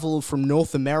travel from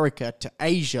North America to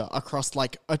Asia across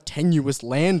a tenuous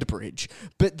land bridge,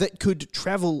 but that could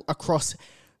travel across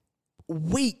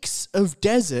weeks of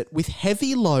desert with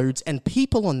heavy loads and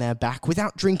people on their back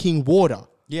without drinking water.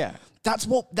 Yeah. That's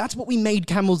what we made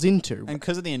camels into. And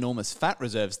because of the enormous fat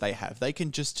reserves they have, they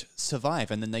can just survive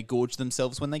and then they gorge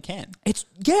themselves when they can.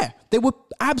 They were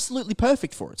absolutely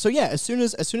perfect for it. So yeah, as soon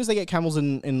as they get camels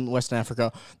in Western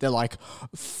Africa, they're like,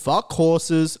 fuck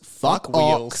horses, fuck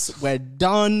wheels. ox, we're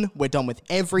done with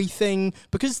everything.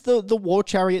 Because the war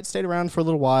chariot stayed around for a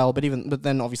little while, but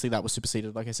then obviously that was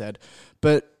superseded, like I said.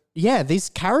 But yeah, these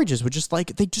carriages were just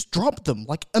like, they just dropped them,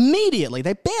 like, immediately.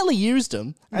 They barely used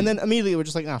them, and then immediately were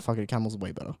just like, fuck it, camels are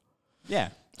way better. Yeah.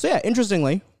 So yeah,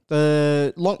 interestingly,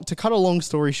 to cut a long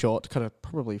story short, cut a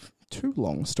probably too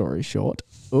long story short,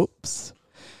 oops.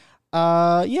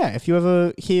 If you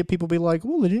ever hear people be like,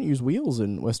 well, they didn't use wheels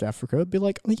in West Africa, be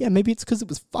like, oh, yeah, maybe it's because it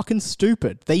was fucking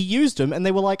stupid. They used them, and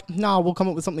they were like, nah, we'll come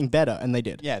up with something better, and they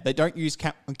did. Yeah, they don't use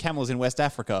camels in West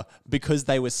Africa because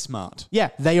they were smart.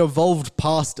 Yeah, they evolved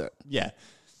past it. Yeah.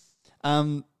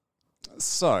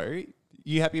 So,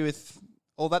 you happy with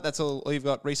all that? That's all you've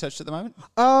got researched at the moment?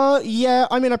 Yeah,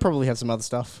 I mean, I probably have some other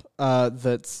stuff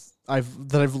that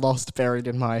I've lost buried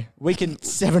in my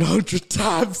 700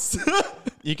 tabs.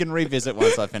 You can revisit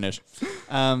once I finish.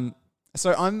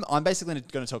 So I'm basically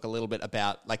going to talk a little bit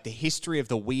about like the history of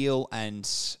the wheel and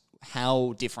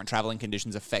how different traveling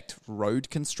conditions affect road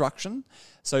construction.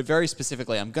 So very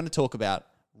specifically, I'm going to talk about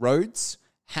roads,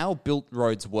 how built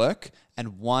roads work,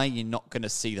 and why you're not going to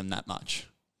see them that much.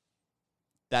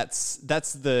 That's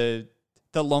the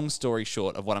long story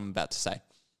short of what I'm about to say.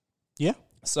 Yeah.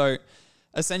 So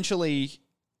essentially,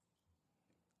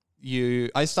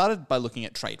 I started by looking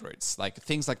at trade routes, like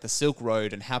things like the Silk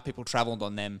Road and how people traveled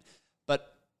on them.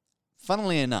 But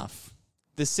funnily enough,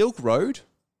 the Silk Road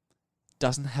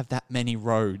doesn't have that many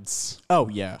roads. Oh,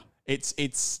 yeah.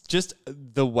 It's just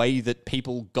the way that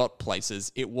people got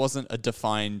places. It wasn't a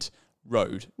defined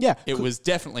road. Yeah. It was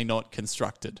definitely not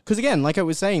constructed. Because again, like I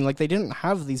was saying, like they didn't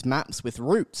have these maps with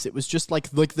routes. It was just like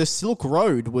the Silk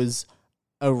Road was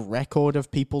a record of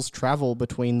people's travel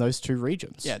between those two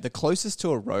regions. Yeah, the closest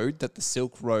to a road that the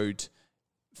Silk Road,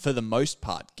 for the most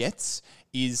part, gets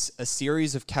is a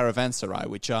series of caravanserai,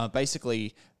 which are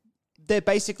basically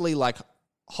like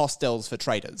hostels for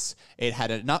traders. It had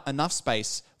enough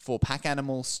space for pack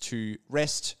animals to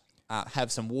rest,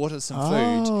 have some water, some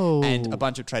food, and a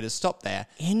bunch of traders stopped there.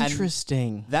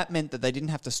 Interesting. And that meant that they didn't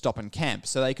have to stop and camp,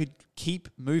 so they could keep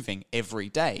moving every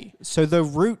day. So the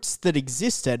routes that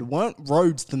existed weren't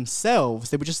roads themselves.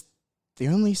 They were just the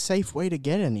only safe way to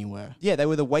get anywhere. Yeah, they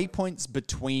were the waypoints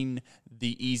between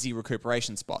the easy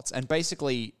recuperation spots. And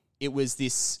basically, it was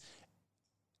this...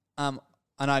 and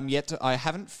I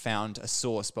haven't found a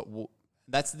source, but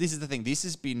this is the thing. This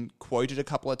has been quoted a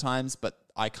couple of times, but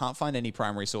I can't find any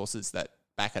primary sources that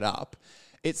back it up.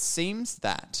 It seems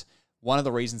that one of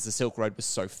the reasons the Silk Road was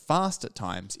so fast at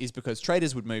times is because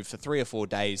traders would move for 3 or 4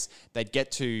 days, they'd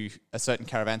get to a certain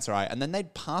caravanserai, and then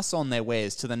they'd pass on their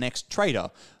wares to the next trader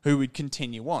who would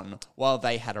continue on while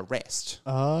they had a rest.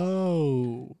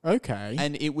 Oh, okay.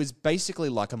 And it was basically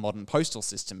like a modern postal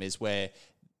system, is where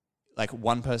like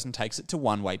one person takes it to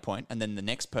one waypoint and then the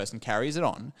next person carries it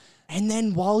on. And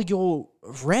then while you're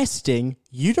resting,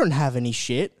 you don't have any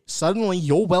shit. Suddenly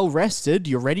you're well rested,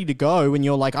 you're ready to go, and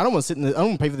you're like, I don't want to I don't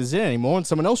want to pay for this in anymore. And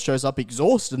someone else shows up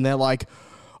exhausted and they're like,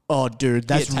 oh, dude,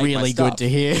 that's really good to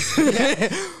hear.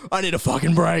 I need a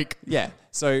fucking break. Yeah.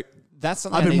 So that's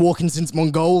something I've been walking since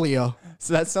Mongolia.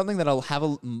 So that's something that I'll have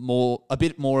a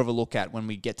bit more of a look at when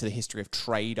we get to the history of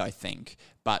trade, I think.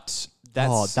 But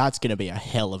that's going to be a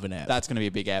hell of an app. That's going to be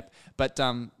a big app. But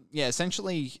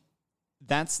essentially,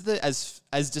 that's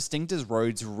as distinct as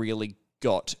roads really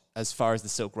got as far as the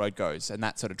Silk Road goes, and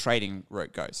that sort of trading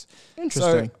route goes.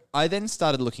 Interesting. So I then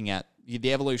started looking at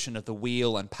the evolution of the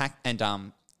wheel and pack and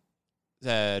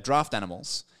draft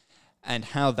animals, and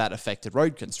how that affected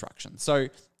road construction. So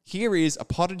here is a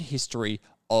potted history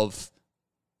of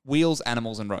wheels,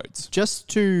 animals, and roads. Just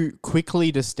to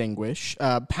quickly distinguish,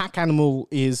 pack animal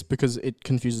is, because it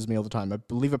confuses me all the time, I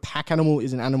believe a pack animal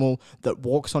is an animal that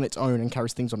walks on its own and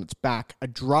carries things on its back. A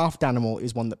draft animal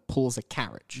is one that pulls a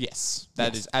carriage. Yes,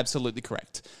 that is absolutely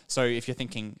correct. So if you're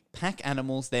thinking pack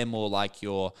animals, they're more like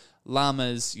your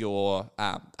llamas, your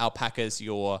alpacas,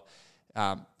 your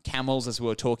camels, as we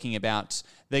were talking about.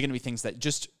 They're going to be things that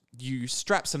just... You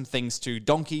strap some things to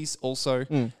donkeys also.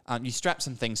 You strap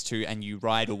some things to and you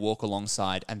ride or walk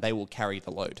alongside and they will carry the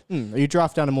load. You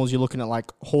draft animals, you're looking at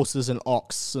like horses and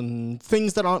ox and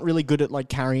things that aren't really good at like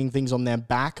carrying things on their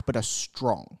back but are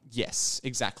strong. Yes,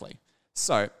 exactly.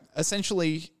 So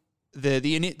essentially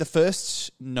the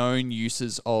first known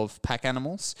uses of pack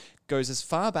animals goes as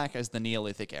far back as the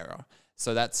Neolithic era.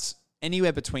 So that's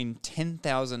anywhere between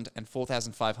 10,000 and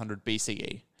 4,500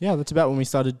 BCE. Yeah, that's about when we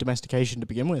started domestication to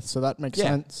begin with, so that makes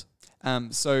sense.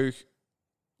 So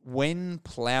when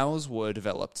plows were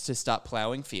developed to start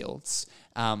plowing fields,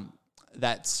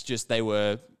 that's just they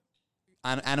were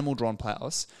animal-drawn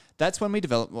plows. That's when we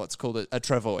developed what's called a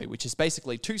travois, which is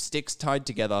basically two sticks tied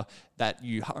together that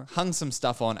you hung some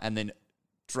stuff on and then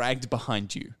dragged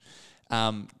behind you.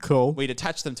 Cool. We'd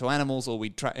attach them to animals or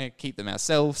we'd keep them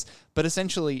ourselves. But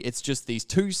essentially, it's just these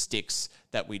two sticks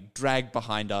that we drag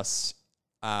behind us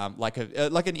like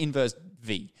an inverse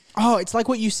V. Oh, it's like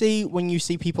what you see when you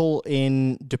see people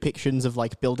in depictions of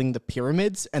like building the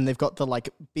pyramids, and they've got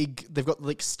they've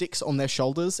got sticks on their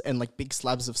shoulders and like big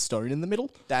slabs of stone in the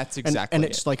middle. That's exactly and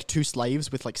it's like two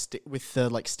slaves with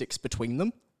sticks between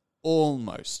them.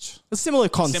 Almost. A similar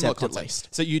concept. At least.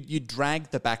 So you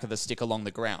drag the back of the stick along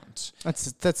the ground.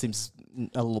 That seems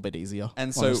a little bit easier.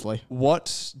 And so honestly.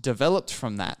 What developed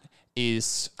from that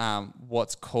is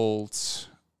what's called,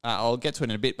 I'll get to it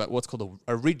in a bit, but what's called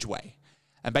a ridgeway.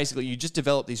 And basically, you just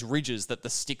develop these ridges that the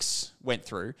sticks went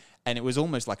through, and it was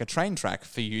almost like a train track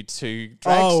for you to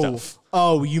drag stuff.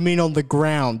 Oh, you mean on the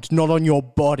ground, not on your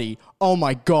body. Oh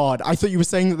my God. I thought you were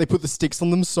saying that they put the sticks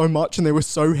on them so much and they were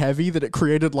so heavy that it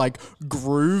created like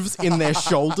grooves in their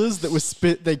shoulders that was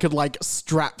they could like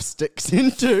strap sticks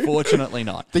into. Fortunately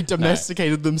not. They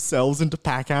domesticated themselves into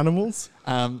pack animals.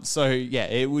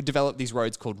 It would develop these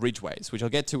roads called ridgeways, which I'll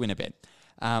get to in a bit.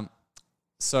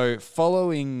 So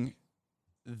following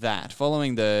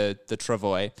the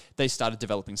travois, they started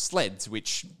developing sleds,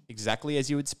 which exactly as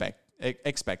you would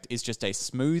expect is just a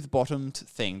smooth-bottomed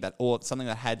thing or something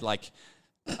that had like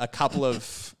a couple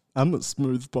of... I'm a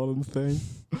smooth-bottomed thing.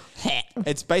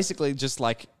 It's basically just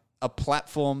like a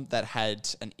platform that had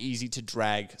an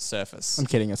easy-to-drag surface. I'm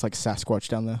kidding. It's like Sasquatch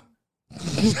down there.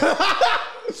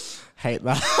 Hate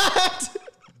that.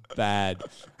 Bad.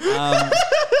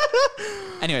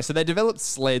 Anyway, so they developed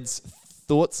sleds.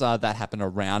 Thoughts are that happened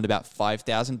around about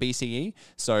 5,000 BCE,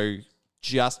 so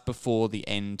just before the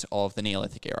end of the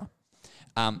Neolithic era.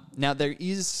 Now, there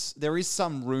is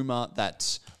some rumor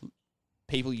that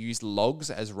people used logs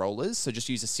as rollers, so just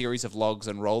use a series of logs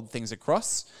and rolled things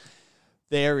across.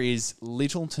 There is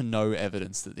little to no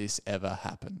evidence that this ever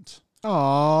happened.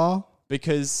 Aww.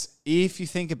 Because if you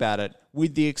think about it,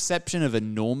 with the exception of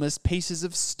enormous pieces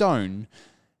of stone,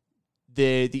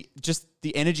 the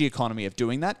energy economy of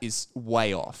doing that is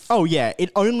way off. Oh yeah, it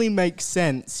only makes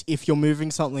sense if you're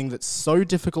moving something that's so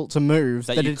difficult to move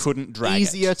that you it's couldn't drag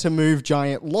easier it. to move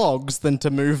giant logs than to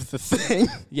move the thing.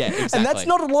 Yeah, exactly. And that's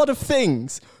not a lot of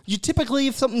things. You typically,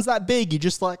 if something's that big, you're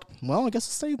just like, well, I guess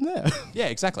I'll stay in there. Yeah,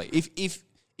 exactly.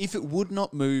 If it would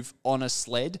not move on a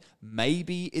sled,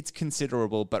 maybe it's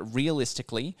considerable, but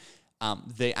realistically,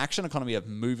 the action economy of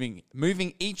moving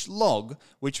each log,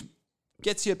 which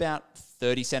gets you about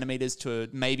 30 centimeters to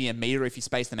maybe a meter if you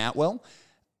space them out well.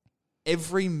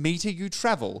 Every meter you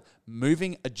travel,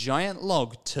 moving a giant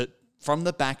log from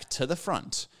the back to the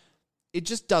front, it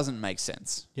just doesn't make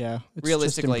sense. Yeah, it's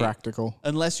realistically, just impractical.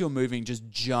 Unless you're moving just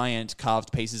giant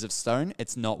carved pieces of stone,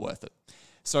 it's not worth it.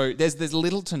 So there's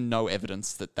little to no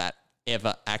evidence that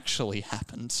ever actually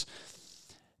happened.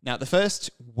 Now, the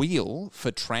first wheel for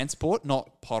transport,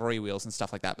 not pottery wheels and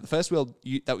stuff like that, but the first wheel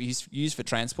that we used for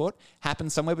transport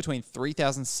happened somewhere between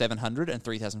 3,700 and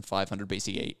 3,500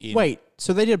 BCE. Wait,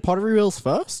 so they did pottery wheels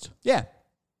first? Yeah.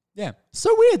 Yeah.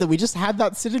 So weird that we just had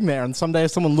that sitting there and someday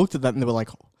someone looked at that and they were like,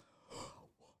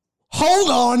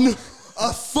 hold on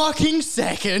a fucking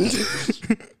second.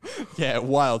 Yeah,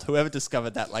 wild. Whoever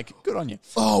discovered that, good on you.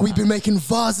 Oh, we've been making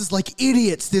vases like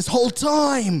idiots this whole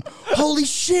time. Holy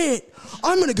shit.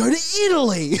 I'm going to go to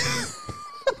Italy.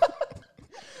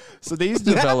 So these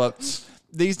developed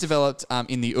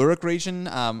in the Uruk region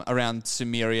around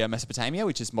Sumeria, Mesopotamia,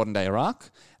 which is modern-day Iraq.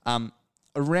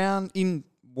 Around in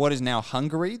what is now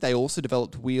Hungary, they also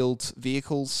developed wheeled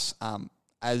vehicles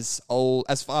as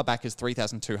far back as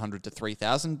 3,200 to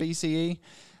 3,000 BCE.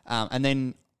 And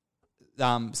then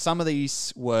some of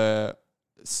these were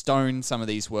stone, some of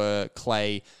these were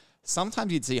clay.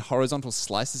 Sometimes you'd see horizontal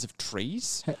slices of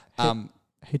trees.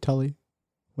 Hey, Tully,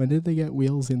 when did they get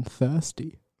wheels in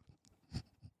Thirsty?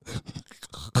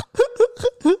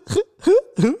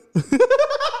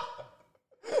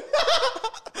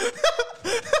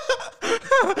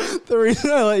 The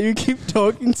reason I let you keep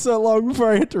talking so long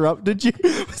before I interrupted you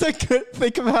was I couldn't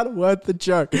think of how to word the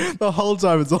joke. The whole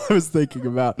time is all I was thinking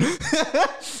about.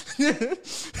 You're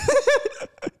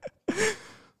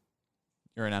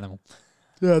an animal.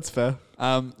 Yeah, that's fair.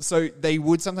 So they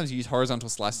would sometimes use horizontal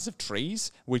slices of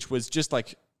trees, which was just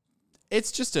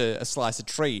it's just a slice of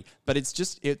tree, but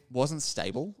it wasn't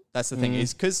stable. That's the thing,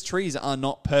 is because trees are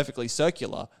not perfectly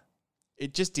circular,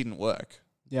 it just didn't work.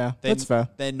 Yeah, that's fair.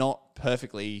 They're not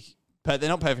perfect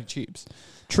tubes.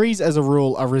 Trees, as a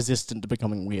rule, are resistant to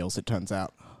becoming wheels, it turns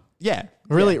out. Yeah. It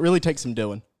really takes some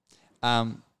doing.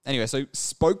 Anyway, so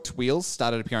spoked wheels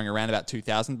started appearing around about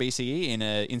 2000 BCE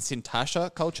in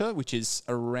Sintasha culture, which is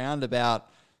around about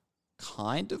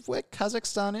kind of where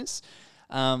Kazakhstan is.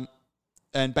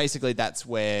 And basically that's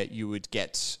where you would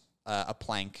get a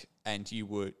plank, and you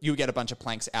would get a bunch of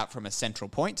planks out from a central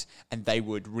point, and they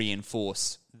would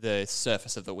reinforce the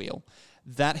surface of the wheel.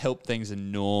 That helped things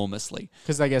enormously.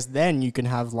 Because I guess then you can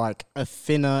have like a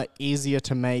thinner, easier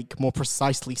to make, more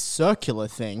precisely circular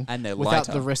thing, And they're without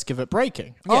lighter. the risk of it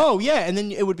breaking. Yeah. Oh yeah, and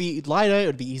then it would be lighter. It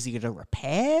would be easier to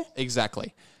repair.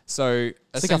 Exactly. So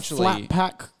It's essentially, like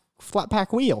a flat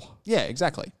pack wheel. yeah,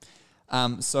 exactly.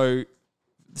 So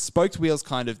spoked wheels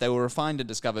they were refined and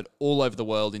discovered all over the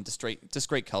world in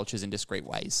discrete cultures in discrete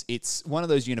ways. It's one of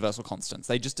those universal constants.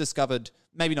 They just discovered,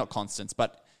 maybe not constants,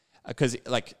 but because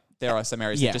there are some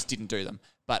areas that just didn't do them.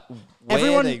 But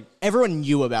everyone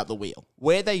knew about the wheel.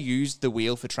 where they used the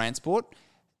wheel for transport,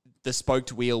 the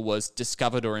spoked wheel was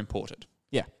discovered or imported.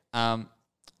 Yeah. And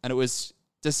it was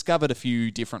discovered a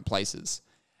few different places.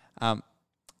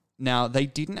 Now, they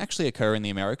didn't actually occur in the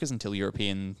Americas until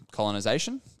European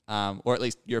colonization, or at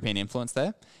least European influence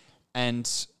there.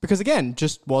 And Because again,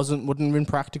 just wouldn't have been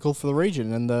practical for the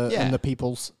region and the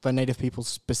native people's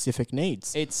specific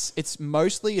needs. it's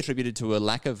mostly attributed to a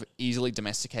lack of easily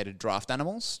domesticated draft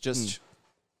animals. Just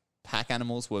pack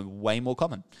animals were way more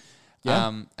common.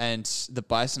 Yeah. And the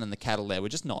bison and the cattle there were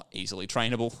just not easily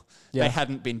trainable. Yeah. They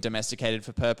hadn't been domesticated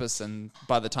for purpose, and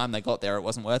by the time they got there, it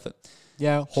wasn't worth it.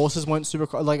 Yeah, horses weren't super...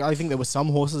 I think there were some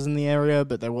horses in the area,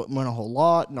 but there weren't a whole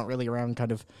lot, not really around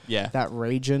kind of that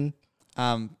region.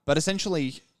 But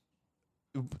essentially,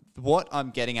 what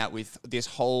I'm getting at with this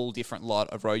whole different lot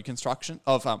of road construction,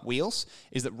 of wheels,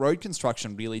 is that road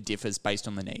construction really differs based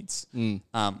on the needs.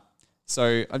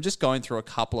 So I'm just going through a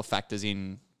couple of factors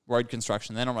in road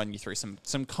construction, then I'll run you through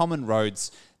some common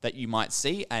roads that you might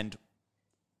see and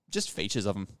just features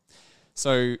of them.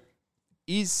 So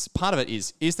part of it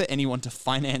is there anyone to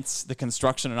finance the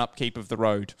construction and upkeep of the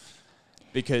road?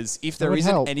 Because if there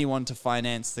isn't anyone to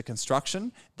finance the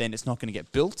construction, then it's not going to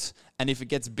get built. And if it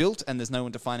gets built and there's no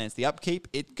one to finance the upkeep,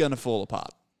 it's going to fall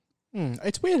apart.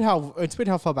 It's weird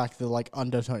how far back the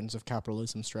undertones of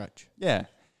capitalism stretch. Yeah.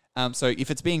 So if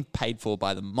it's being paid for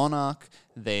by the monarch,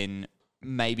 then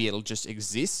maybe it'll just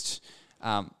exist.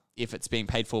 If it's being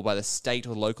paid for by the state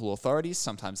or local authorities,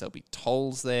 sometimes there'll be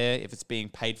tolls there. If it's being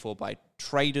paid for by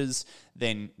traders,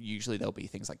 then usually there'll be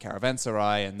things like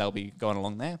caravanserai, and they'll be going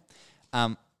along there.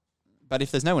 But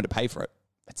if there's no one to pay for it,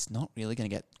 it's not really going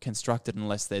to get constructed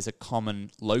unless there's a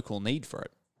common local need for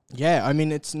it. Yeah, I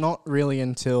mean, it's not really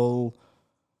until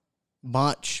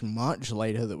much, much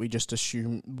later that we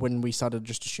started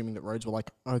just assuming that roads were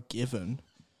a given.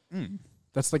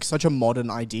 That's such a modern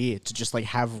idea to just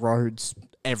have roads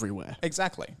everywhere.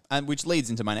 Exactly. And which leads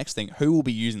into my next thing. Who will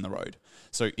be using the road?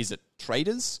 So is it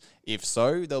traders? If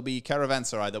so, there'll be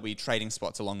caravanserai, there'll be trading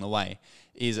spots along the way.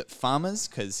 Is it farmers?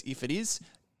 Because if it is,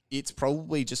 it's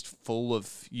probably just full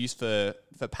of use for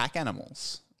pack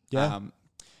animals. Yeah.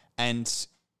 And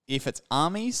if it's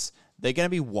armies, they're going to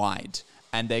be wide,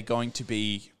 and they're going to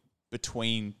be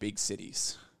between big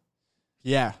cities.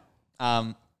 Yeah.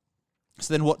 So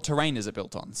then what terrain is it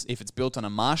built on? If it's built on a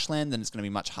marshland, then it's going to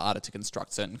be much harder to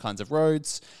construct certain kinds of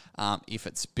roads. If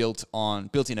it's built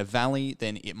in a valley,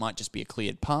 then it might just be a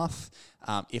cleared path.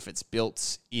 If it's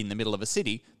built in the middle of a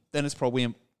city, then it's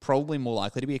probably more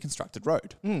likely to be a constructed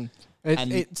road.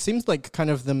 It seems like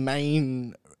kind of the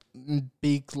main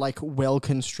big,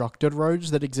 well-constructed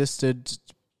roads that existed,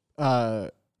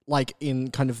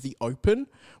 in kind of the open,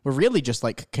 were really just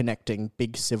connecting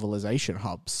big civilization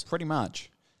hubs. Pretty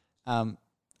much. And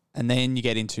then you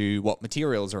get into what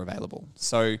materials are available.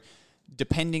 So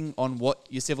depending on what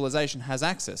your civilization has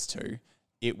access to,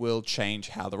 it will change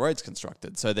how the road's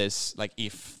constructed. So there's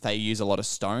if they use a lot of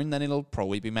stone, then it'll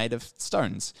probably be made of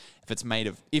stones.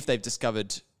 If they've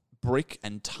discovered brick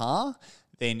and tar,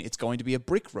 then it's going to be a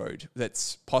brick road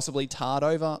that's possibly tarred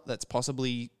over, that's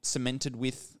possibly cemented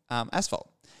with asphalt.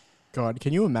 God,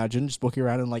 can you imagine just walking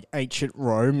around in ancient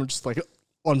Rome, just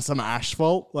on some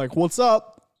asphalt? What's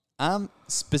up?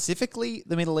 Specifically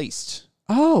the Middle East.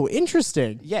 Oh,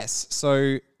 interesting. Yes.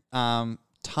 So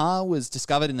tar was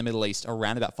discovered in the Middle East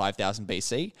around about 5000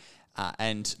 BC.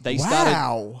 And they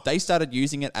started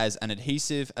using it as an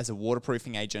adhesive, as a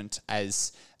waterproofing agent,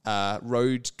 as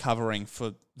road covering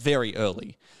for very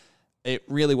early. It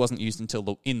really wasn't used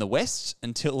in the West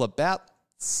until about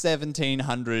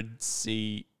 1700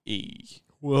 CE.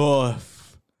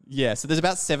 Woof. Yeah, so there's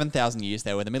about 7,000 years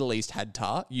there where the Middle East had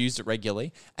tar, used it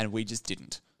regularly, and we just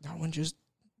didn't. No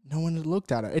one had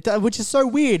looked at it. Which is so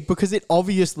weird because it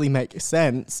obviously makes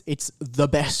sense. It's the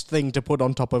best thing to put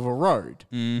on top of a road.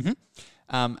 Mm-hmm.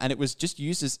 And it was just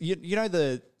used as, you know,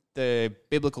 the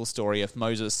biblical story of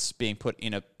Moses being put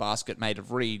in a basket made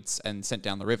of reeds and sent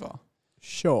down the river.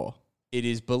 Sure. It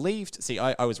is believed. See,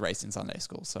 I was raised in Sunday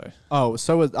school, so Oh,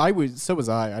 so was I. you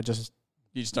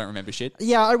just don't remember shit.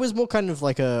 Yeah, I was more kind of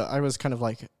like a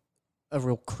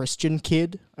real Christian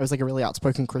kid. I was like a really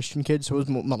outspoken Christian kid, so it was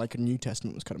more like a New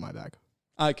Testament was kind of my bag.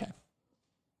 Okay.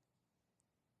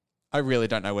 I really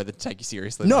don't know whether to take you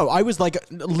seriously. No, I was like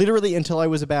literally until I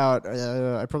was about.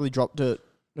 I probably dropped it.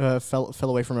 Fell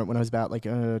away from it when I was about like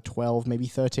 12, maybe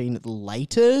 13 at the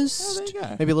latest. Oh, there you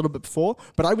go. Maybe a little bit before.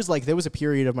 But I was like, there was a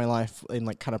period of my life in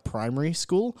like kind of primary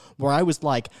school where I was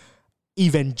like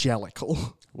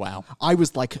evangelical. Wow. I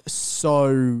was like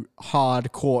so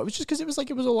hardcore. It was just because it was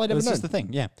all I'd ever That's known. just the thing,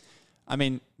 yeah. I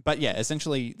mean, but yeah,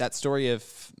 essentially that story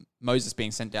of Moses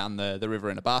being sent down the river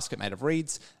in a basket made of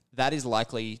reeds, that is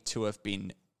likely to have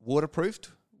been waterproofed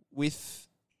with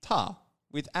tar,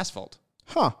 with asphalt.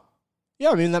 Huh.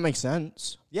 Yeah, I mean, that makes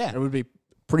sense. Yeah. It would be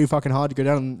pretty fucking hard to go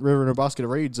down the river in a basket of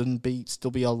reeds and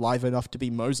still be alive enough to be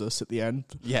Moses at the end.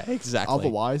 Yeah, exactly.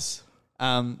 Otherwise.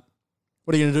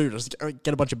 What are you going to do? Just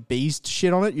get a bunch of bees to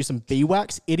shit on it? Use some bee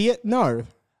wax? Idiot? No.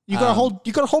 You got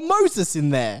a whole Moses in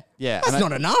there. Yeah. That's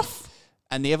not enough.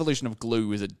 And the evolution of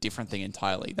glue is a different thing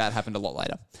entirely. That happened a lot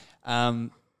later.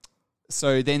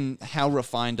 So then how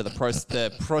refined are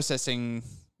the processing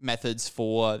methods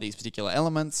for these particular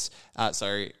elements?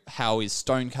 So how is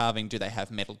stone carving? Do they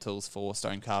have metal tools for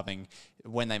stone carving?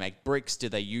 When they make bricks, do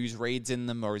they use reeds in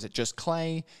them or is it just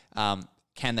clay?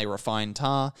 Can they refine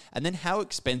tar? And then how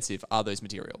expensive are those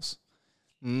materials?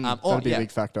 That'd be a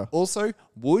big factor. Also,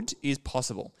 wood is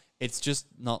possible. It's just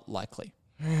not likely.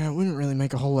 Yeah, it wouldn't really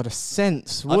make a whole lot of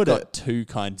sense, would I've it? got three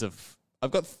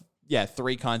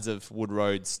kinds of wood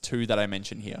roads, two that I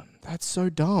mention here. That's so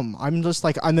dumb. I'm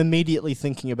immediately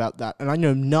thinking about that. And I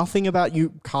know nothing about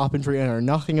carpentry. I know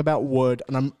nothing about wood.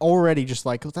 And I'm already just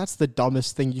like, well, that's the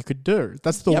dumbest thing you could do.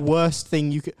 That's the worst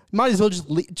thing you could. Might as well just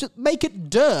make it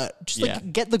dirt.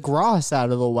 Just get the grass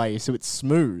out of the way so it's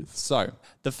smooth. So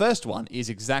the first one is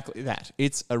exactly that.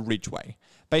 It's a ridgeway.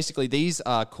 Basically, these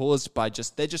are caused by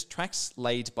they're just tracks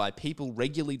laid by people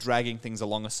regularly dragging things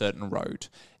along a certain road.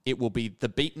 It will be the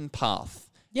beaten path.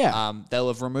 Yeah. They'll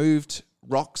have removed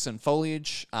rocks and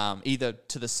foliage, either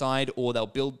to the side or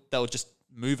they'll just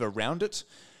move around it.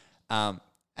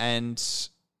 And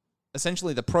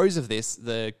essentially the pros of this,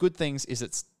 the good things is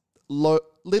it's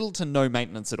little to no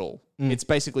maintenance at all. It's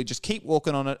basically just keep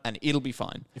walking on it and it'll be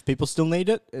fine. If people still need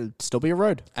it, it'll still be a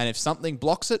road. And if something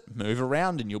blocks it, move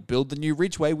around and you'll build the new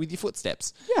ridgeway with your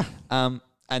footsteps. Yeah.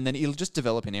 And then it'll just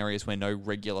develop in areas where no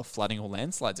regular flooding or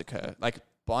landslides occur. Like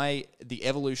by the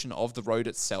evolution of the road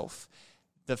itself,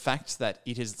 the fact that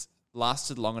it has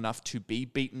lasted long enough to be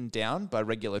beaten down by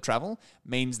regular travel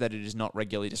means that it is not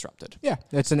regularly disrupted. Yeah,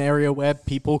 it's an area where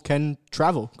people can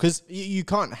travel because you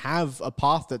can't have a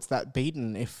path that's that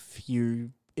beaten if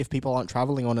people aren't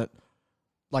traveling on it.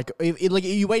 Like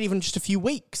you wait even just a few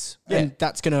weeks, and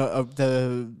that's gonna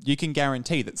you can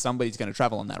guarantee that somebody's going to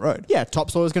travel on that road. Yeah,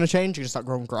 topsoil is going to change. You're going to start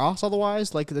growing grass.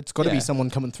 Otherwise, like there's got to be someone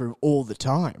coming through all the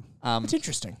time. It's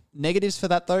interesting. Negatives for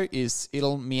that though is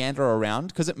it'll meander around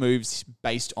because it moves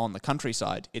based on the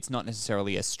countryside. It's not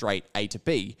necessarily a straight A to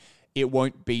B. It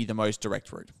won't be the most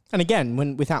direct route. And again,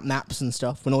 without maps and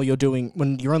stuff, when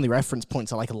your only reference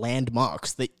points are like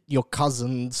landmarks that your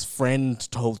cousin's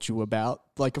friend told you about,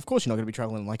 like, of course you're not going to be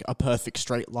traveling like a perfect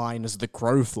straight line as the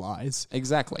crow flies.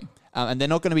 Exactly. And they're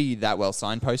not going to be that well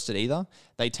signposted either.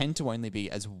 They tend to only be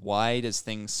as wide as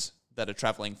things that are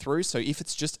traveling through. So if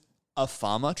it's just a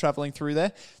farmer traveling through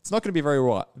there, it's not going to be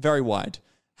very wide.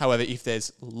 However, if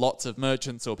there's lots of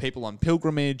merchants or people on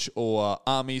pilgrimage or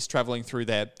armies traveling through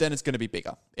there, then it's going to be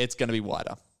bigger. It's going to be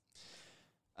wider.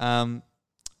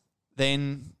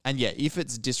 If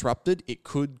it's disrupted, it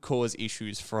could cause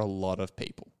issues for a lot of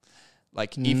people.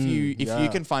 Like if you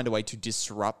can find a way to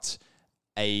disrupt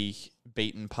a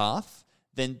beaten path,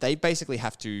 then they basically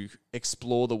have to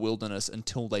explore the wilderness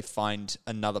until they find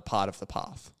another part of the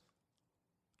path.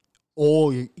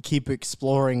 Or you keep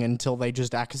exploring until they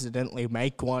just accidentally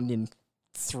make one in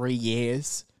 3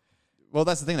 years. Well,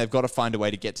 that's the thing. They've got to find a way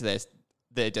to get to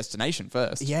their destination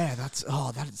first. Yeah,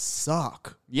 that'd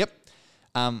suck. Yep.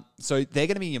 So they're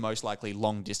going to be your most likely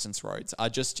long distance roads are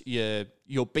just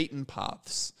your beaten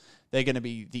paths. They're going to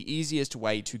be the easiest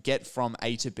way to get from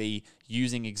A to B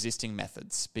using existing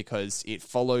methods because it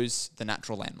follows the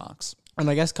natural landmarks. And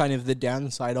I guess kind of the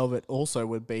downside of it also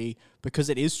would be because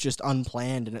it is just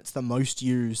unplanned and it's the most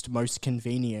used, most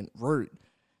convenient route,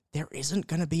 there isn't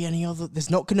going to be there's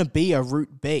not going to be a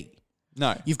route B.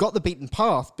 No. You've got the beaten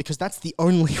path because that's the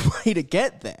only way to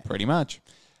get there. Pretty much.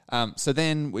 So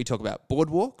then we talk about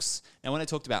boardwalks. Now, when I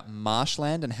talked about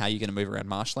marshland and how you're going to move around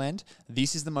marshland,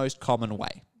 this is the most common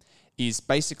way. Is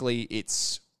basically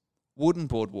it's wooden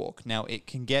boardwalk. Now, it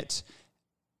can get...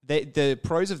 The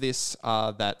pros of this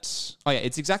are that... Oh, yeah,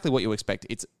 it's exactly what you expect.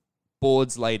 It's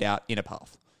boards laid out in a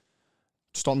path.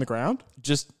 Just on the ground?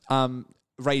 Just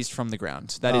raised from the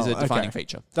ground. That is a defining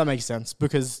feature. That makes sense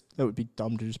because that would be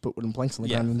dumb to just put wooden planks on the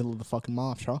ground in the middle of the fucking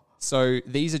marsh, huh? So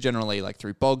these are generally like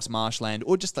through bogs, marshland,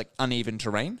 or just like uneven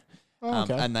terrain.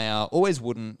 Okay. And they are always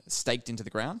wooden, staked into the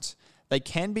ground. They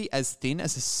can be as thin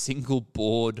as a single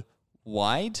board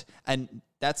wide, and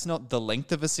that's not the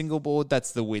length of a single board,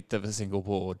 that's the width of a single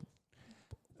board.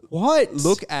 What?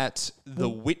 Look at the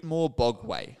Whitmore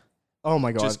Bogway. Oh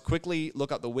my God. Just quickly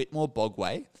look up the Whitmore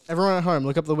Bogway. Everyone at home,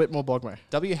 look up the Whitmore Bogway.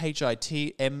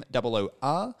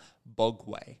 WHITMOOR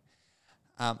Bogway.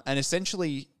 And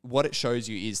essentially what it shows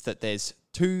you is that there's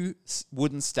two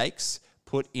wooden stakes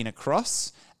put in a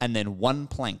cross and then one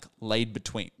plank laid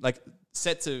between, like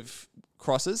sets of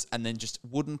crosses and then just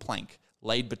wooden plank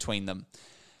laid between them.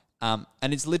 And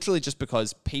it's literally just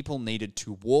because people needed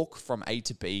to walk from A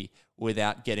to B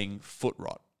without getting foot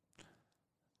rot.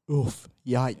 Oof.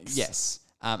 Yikes. Yes.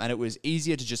 And it was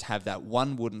easier to just have that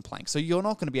one wooden plank. So you're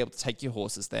not going to be able to take your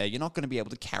horses there. You're not going to be able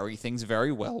to carry things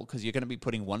very well because you're going to be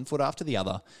putting one foot after the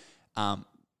other.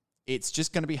 It's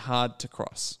just going to be hard to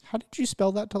cross. How did you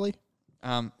spell that, Tully?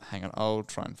 Hang on. I'll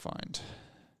try and find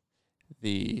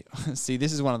the... See,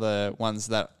 this is one of the ones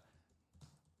that...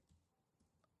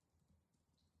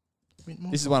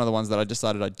 This is one of the ones that I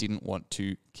decided I didn't want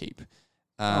to keep.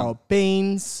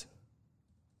 Beans.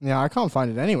 Yeah, I can't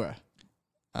find it anywhere.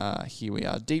 Here we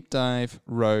are. Deep dive,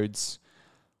 roads,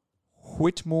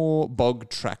 Whitmore Bog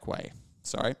Trackway.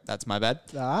 Sorry, that's my bad.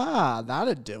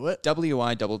 That'd do it.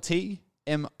 WITTMOOR.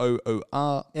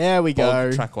 There we go.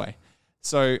 Bog Trackway.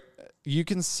 So you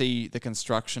can see the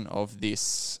construction of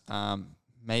this.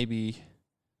 Maybe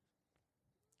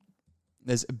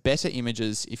there's better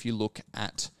images if you look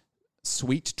at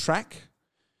Sweet Track.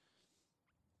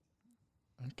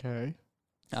 Okay.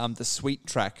 The Sweet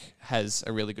Track has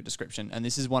a really good description, and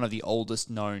this is one of the oldest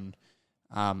known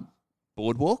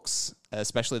boardwalks,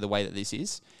 especially the way that this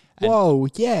is. And whoa,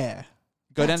 yeah.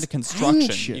 Go down to construction,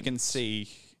 ancient. you can see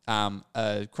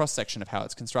a cross-section of how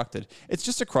it's constructed. It's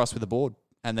just a cross with a board,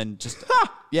 and then just...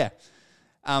 yeah.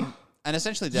 And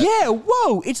essentially... Yeah,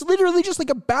 whoa, it's literally just like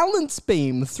a balance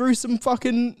beam through some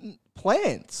fucking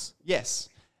plants. Yes.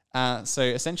 So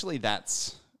essentially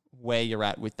that's... where you're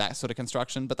at with that sort of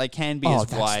construction, but they can be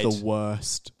as wide. That's the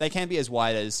worst. They can be as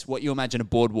wide as what you imagine a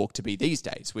boardwalk to be these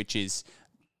days, which is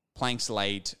planks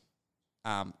laid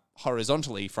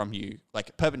horizontally from you,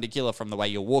 like perpendicular from the way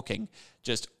you're walking,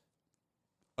 just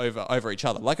over each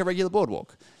other, like a regular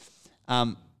boardwalk.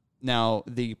 Now,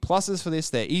 the pluses for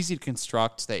this, they're easy to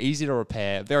construct, they're easy to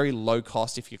repair, very low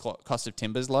cost if your cost of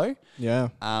timber's low. Yeah.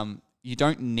 You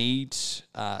don't need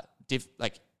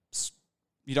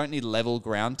you don't need level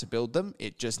ground to build them.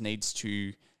 It just needs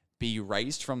to be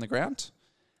raised from the ground.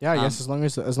 Yeah, I guess as long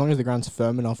as the ground's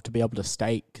firm enough to be able to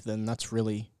stake, then that's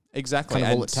really exactly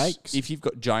kind of all it takes. If you've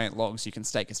got giant logs, you can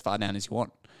stake as far down as you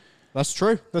want. That's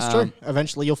true. That's true.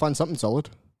 Eventually, you'll find something solid.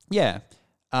 Yeah.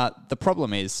 The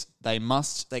problem is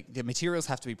the materials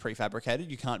have to be prefabricated.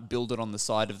 You can't build it on the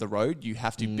side of the road. You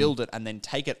have to build it and then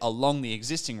take it along the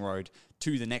existing road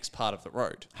to the next part of the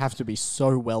road. Have to be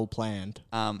so well planned.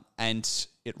 And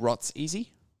it rots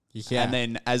easy. Yeah. And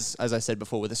then, as I said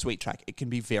before, with a Sweet Track, it can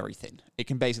be very thin. It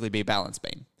can basically be a balance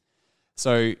beam.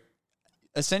 So,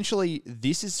 essentially,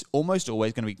 this is almost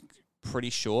always going to be pretty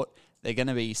short. They're going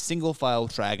to be single file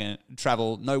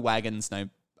travel, no wagons, no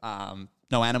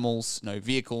animals, no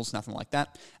vehicles, nothing like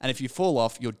that. And if you fall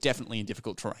off, you're definitely in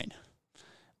difficult terrain.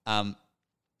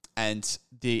 And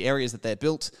the areas that they're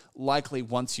built, likely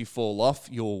once you fall off,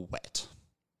 you're wet.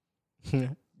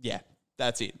 Yeah,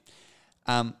 that's it.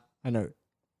 I know.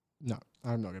 No,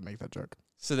 I'm not going to make that joke.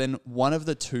 So then one of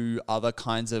the two other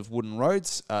kinds of wooden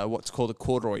roads, what's called a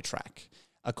corduroy track.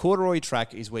 A corduroy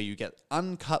track is where you get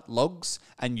uncut logs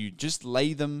and you just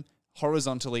lay them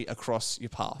horizontally across your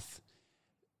path.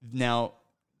 Now,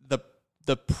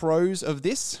 the pros of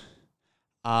this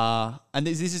are, and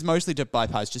this is mostly to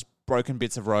bypass just broken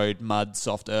bits of road, mud,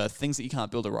 soft earth, things that you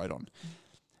can't build a road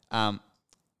on.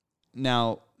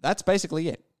 Now, that's basically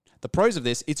it. The pros of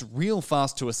this, it's real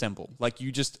fast to assemble. Like,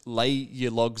 you just lay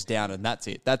your logs down and that's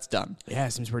it. That's done. Yeah,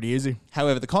 it seems pretty easy.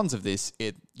 However, the cons of this,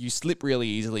 you slip really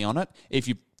easily on it. If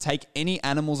you take any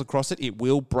animals across it, it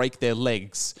will break their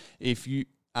legs. If you...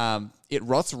 it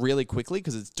rots really quickly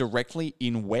because it's directly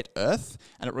in wet earth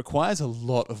and it requires a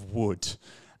lot of wood.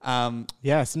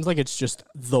 Yeah, it seems like it's just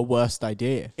the worst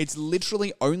idea. It's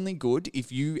literally only good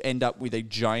if you end up with a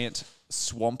giant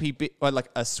swampy bit, or like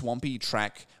a swampy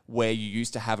track where you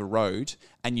used to have a road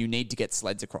and you need to get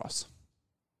sleds across.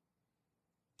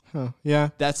 Huh, yeah.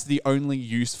 That's the only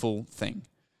useful thing.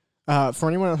 For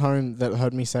anyone at home that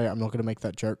heard me say I'm not going to make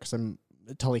that joke because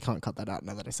Tully can't cut that out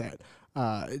now that I say it.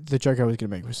 The joke I was going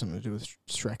to make was something to do with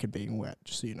Shrek and being wet,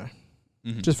 just so you know.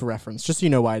 Mm-hmm. Just for reference, just so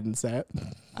you know why I didn't say it.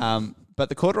 But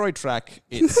the corduroy track,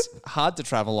 it's hard to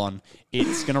travel on.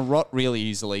 It's going to rot really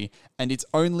easily, and it's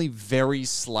only very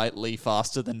slightly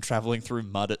faster than traveling through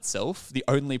mud itself. The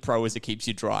only pro is it keeps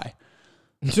you dry.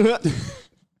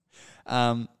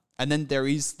 And then there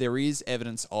is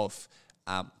evidence of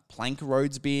plank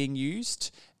roads being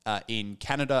used in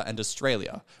Canada and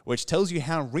Australia, which tells you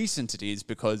how recent it is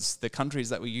because the countries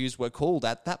that we used were called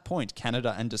at that point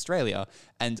Canada and Australia,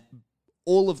 and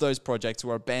all of those projects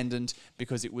were abandoned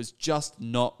because it was just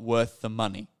not worth the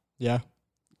money. Yeah.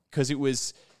 Because it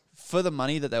was for the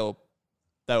money that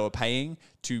they were paying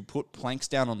to put planks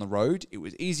down on the road, it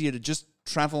was easier to just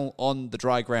travel on the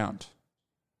dry ground.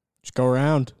 Just go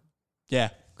around. Yeah.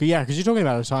 Yeah, because you're talking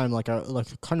about a time like a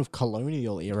kind of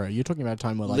colonial era. You're talking about a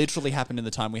time where literally happened in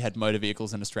the time we had motor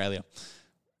vehicles in Australia.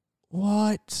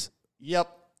 What?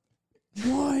 Yep.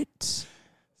 What?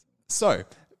 So,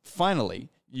 finally,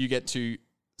 you get to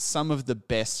some of the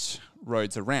best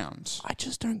roads around. I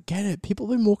just don't get it. People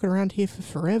have been walking around here for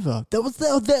forever. That was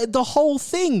the whole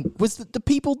thing, was that the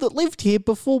people that lived here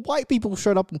before white people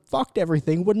showed up and fucked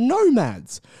everything were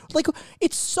nomads. Like,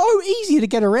 it's so easy to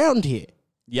get around here.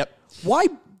 Yep. Why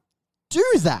do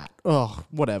that? Oh,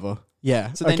 whatever.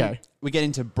 Yeah, so then we get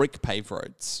into brick paved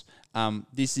roads.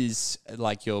 This is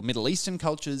like your Middle Eastern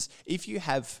cultures. If you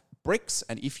have bricks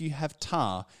and if you have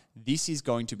tar, this is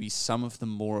going to be some of the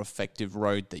more effective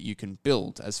road that you can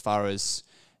build as far as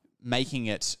making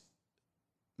it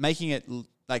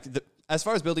like as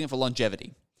far as building it for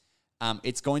longevity.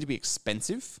 It's going to be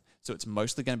expensive, so it's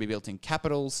mostly going to be built in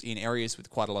capitals, in areas with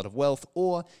quite a lot of wealth,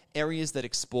 or areas that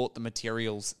export the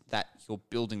materials that you're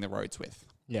building the roads with.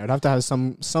 Yeah, it'd have to have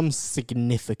some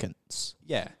significance.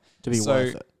 Yeah, to be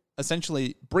worth it.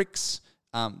 Essentially, bricks.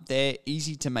 They're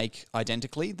easy to make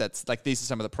identically. That's like these are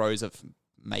some of the pros of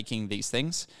making these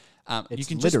things. It's you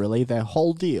can literally their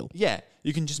whole deal. Yeah,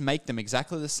 you can just make them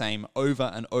exactly the same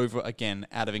over and over again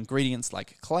out of ingredients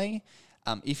like clay.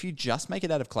 If you just make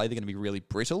it out of clay, they're going to be really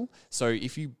brittle. So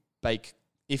if you bake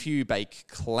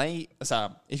clay,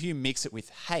 if you mix it with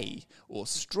hay or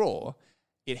straw,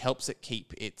 it helps it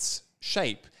keep its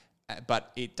shape,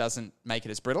 but it doesn't make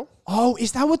it as brittle. Oh,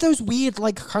 is that what those weird,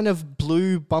 like, kind of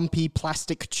blue, bumpy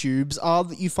plastic tubes are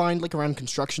that you find, like, around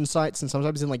construction sites and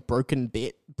sometimes in, like, broken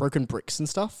bricks and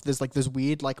stuff? There's, like, those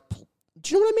weird, like...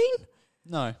 Do you know what I mean?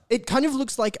 No. It kind of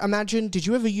looks like, imagine, did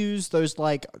you ever use those,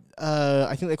 like,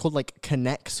 I think they're called, like,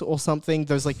 Connects or something?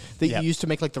 Those, like, that you used to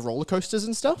make, like, the roller coasters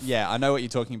and stuff? Yeah, I know what you're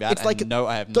talking about. It's like no,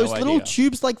 I have no idea. Those little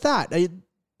tubes like that.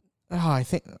 I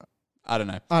think... I don't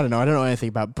know. I don't know anything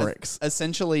about bricks.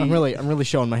 Essentially... I'm really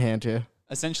showing my hand here.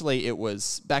 Essentially, it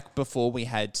was back before we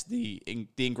had the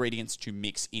ingredients to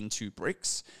mix into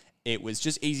bricks. It was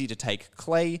just easy to take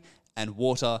clay and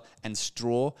water and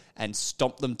straw and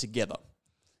stomp them together.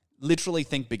 Literally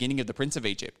think beginning of The Prince of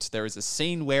Egypt. There is a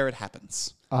scene where it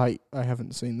happens. I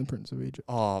haven't seen The Prince of Egypt.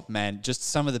 Oh, man. Just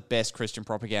some of the best Christian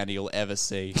propaganda you'll ever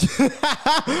see.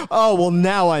 Oh, well,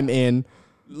 now I'm in.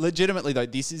 Legitimately, though,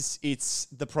 it's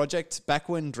the project back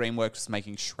when DreamWorks was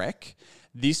making Shrek.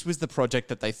 This was the project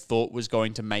that they thought was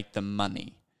going to make them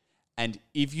money. And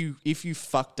if you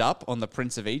fucked up on The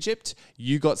Prince of Egypt,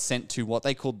 you got sent to what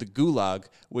they called the Gulag,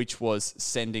 which was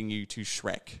sending you to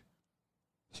Shrek.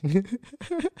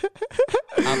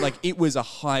 Like, it was a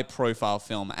high-profile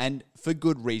film, and for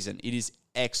good reason. It is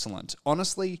excellent.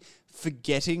 Honestly,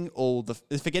 forgetting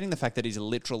the fact that it's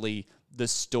literally the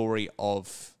story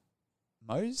of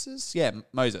Moses? Yeah,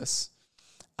 Moses.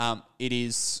 It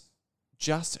is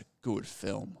just a good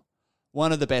film.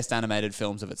 One of the best animated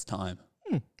films of its time.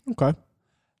 Okay.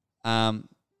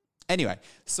 Anyway,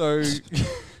 so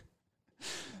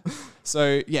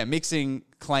yeah, mixing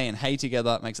clay and hay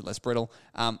together makes it less brittle.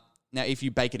 Now, if you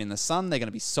bake it in the sun, they're going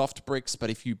to be soft bricks. But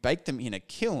if you bake them in a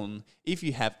kiln, if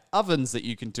you have ovens that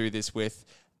you can do this with,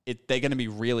 they're going to be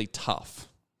really tough.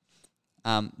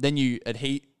 Then you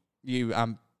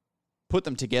put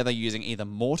them together using either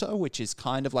mortar, which is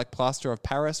kind of like plaster of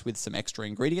Paris with some extra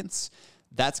ingredients.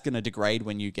 That's going to degrade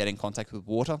when you get in contact with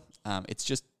water. It's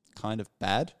just kind of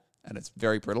bad, and it's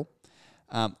very brittle.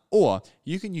 Or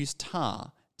you can use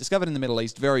tar. Discovered in the Middle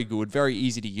East, very good, very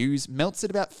easy to use. Melts at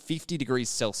about 50 degrees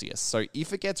Celsius. So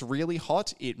if it gets really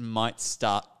hot, it might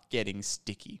start getting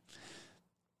sticky.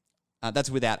 That's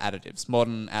without additives.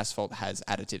 Modern asphalt has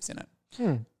additives in it.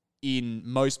 In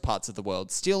most parts of the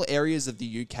world. Still, areas of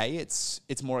the UK,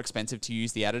 it's more expensive to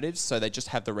use the additives, so they just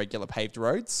have the regular paved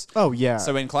roads. Oh, yeah.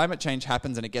 So when climate change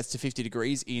happens and it gets to 50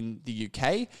 degrees in the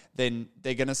UK, then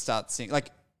they're going to start seeing, like,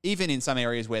 even in some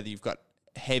areas where you've got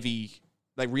heavy,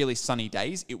 like really sunny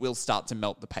days, it will start to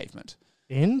melt the pavement.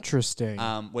 Interesting.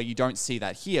 Where you don't see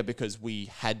that here because we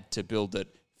had to build it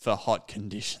for hot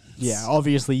conditions. Yeah,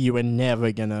 obviously you were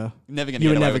never gonna get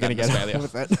away with Australia.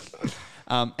 With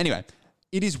it. Anyway,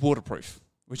 it is waterproof,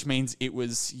 which means it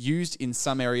was used in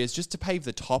some areas just to pave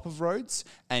the top of roads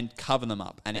and cover them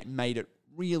up, and it made it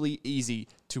really easy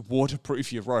to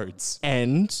waterproof your roads.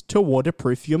 And to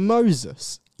waterproof your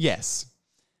Moses. Yes.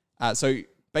 So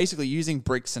basically using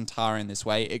bricks and tar in this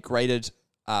way, it graded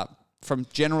from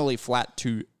generally flat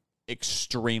to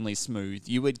extremely smooth.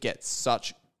 You would get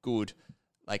such good,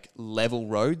 like, level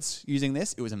roads using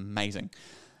this. It was amazing.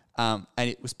 And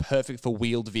it was perfect for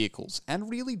wheeled vehicles and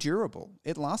really durable.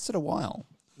 It lasted a while.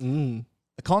 The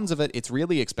cons of it, it's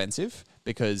really expensive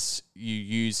because you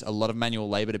use a lot of manual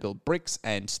labor to build bricks,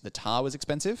 and the tar was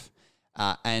expensive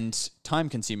and time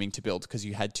consuming to build because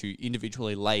you had to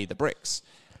individually lay the bricks.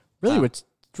 Really, it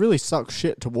really sucks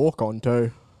shit to walk on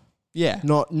too. Yeah.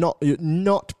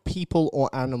 Not people or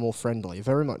animal friendly.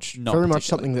 Very much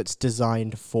something that's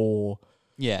designed for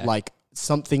like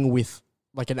something with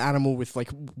like an animal with like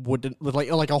wooden,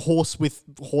 like a horse with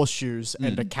horseshoes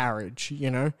and a carriage, you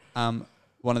know?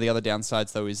 One of the other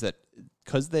downsides though is that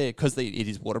because it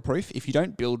is waterproof, if you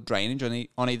don't build drainage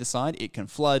on either side, it can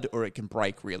flood or it can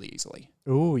break really easily.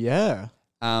 Oh, yeah.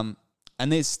 And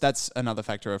that's another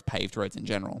factor of paved roads in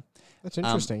general. That's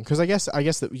interesting because I guess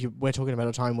that we're talking about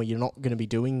a time where you're not going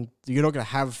to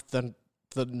have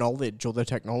the knowledge or the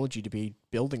technology to be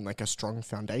building like a strong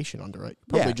foundation under it.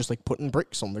 Probably just like putting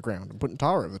bricks on the ground and putting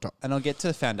tar over the top. And I'll get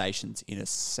to foundations in a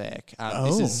sec.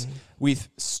 This is with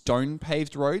stone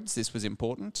paved roads. This was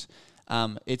important.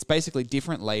 It's basically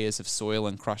different layers of soil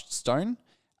and crushed stone,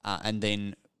 and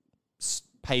then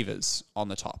pavers on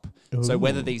the top. Ooh. So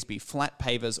whether these be flat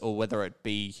pavers or whether it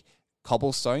be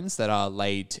cobblestones that are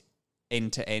laid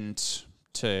end to end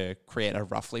to create a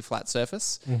roughly flat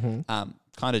surface,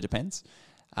 kind of depends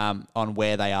on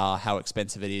where they are, how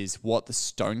expensive it is, what the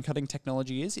stone cutting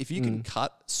technology is. If you can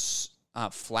cut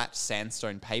flat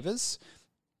sandstone pavers,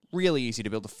 really easy to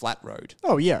build a flat road.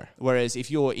 Oh, yeah. Whereas if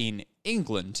you're in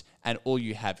England and all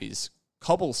you have is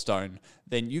cobblestone,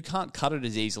 then you can't cut it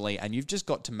as easily and you've just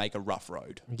got to make a rough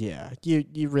road. Yeah,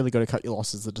 you really got to cut your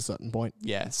losses at a certain point.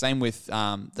 Yeah, same with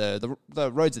the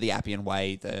roads of the Appian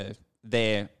Way,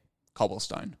 they're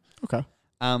cobblestone. Okay.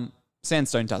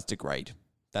 Sandstone does degrade.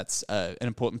 That's an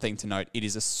important thing to note. It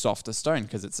is a softer stone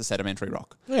because it's a sedimentary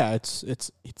rock. Yeah,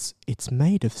 it's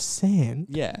made of sand.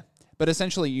 Yeah. But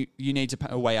essentially, you need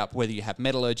to weigh up whether you have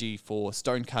metallurgy for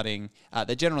stone cutting.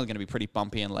 They're generally going to be pretty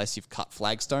bumpy unless you've cut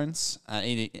flagstones.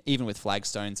 Even with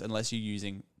flagstones, unless you're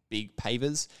using big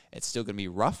pavers, it's still going to be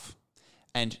rough.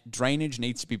 And drainage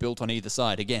needs to be built on either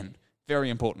side. Again, very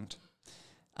important.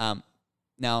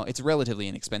 Now, it's relatively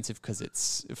inexpensive because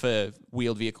it's for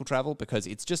wheeled vehicle travel because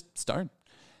it's just stone.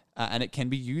 And it can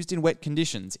be used in wet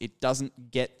conditions. It doesn't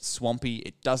get swampy.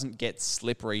 It doesn't get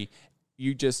slippery.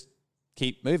 You just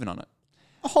keep moving on it.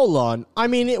 Hold on. I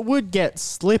mean, it would get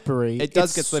slippery. It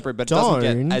does get slippery, but it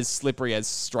doesn't get as slippery as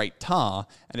straight tar,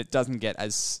 and it doesn't get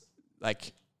as,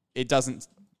 like, it doesn't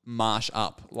marsh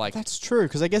up. Like That's true,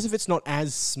 because I guess if it's not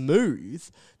as smooth,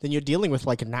 then you're dealing with,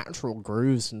 like, natural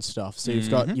grooves and stuff, so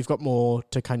you've got more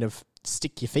to kind of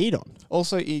stick your feet on.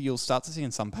 Also, you'll start to see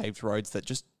in some paved roads that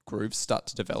just grooves start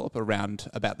to develop around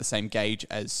about the same gauge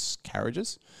as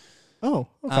carriages. Oh,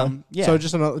 okay. Yeah. So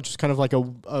just kind of like a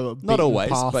not always,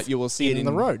 but you will see it in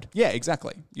the road. Yeah,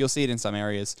 exactly. You'll see it in some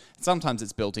areas. Sometimes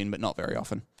it's built in, but not very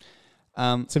often.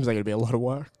 Seems like it'd be a lot of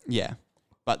work. Yeah,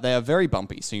 but they are very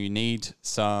bumpy, so you need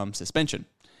some suspension.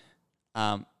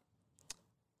 And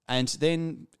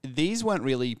then these weren't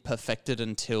really perfected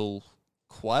until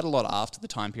quite a lot after the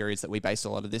time periods that we based a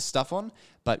lot of this stuff on.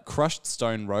 But crushed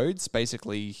stone roads,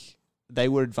 basically, they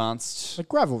were advanced. Like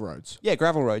gravel roads? Yeah,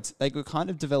 gravel roads. They were kind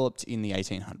of developed in the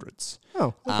 1800s.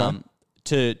 Oh, okay.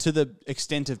 To the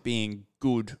extent of being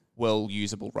good,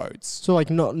 well-usable roads. So, like,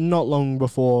 not long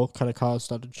before kind of cars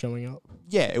started showing up?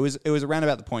 Yeah, it was around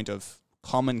about the point of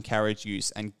common carriage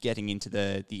use and getting into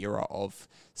the era of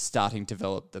starting to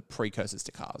develop the precursors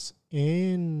to cars.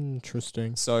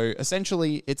 Interesting. So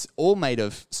essentially, it's all made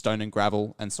of stone and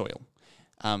gravel and soil.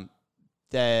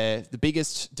 The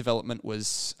biggest development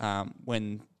was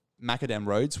when macadam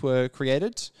roads were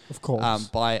created. Of course.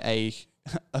 By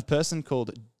a person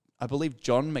called, I believe,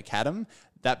 John McAdam.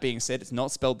 That being said, it's not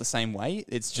spelled the same way.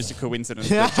 It's just a coincidence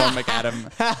that John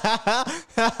McAdam...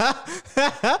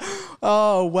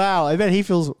 Oh, wow. I bet he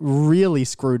feels really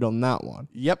screwed on that one.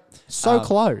 Yep. So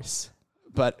close.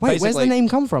 But wait, where's the name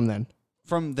come from then?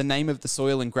 From the name of the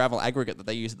soil and gravel aggregate that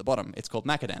they use at the bottom. It's called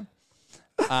macadam.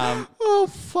 Oh,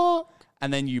 fuck.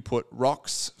 And then you put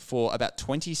rocks for about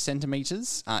 20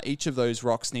 centimeters. Each of those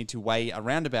rocks need to weigh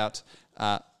around about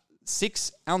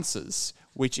 6 ounces,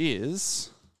 which is...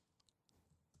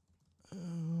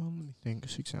 let me think.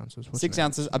 6 ounces. What's 6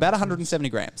 ounces, about 170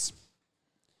 grams.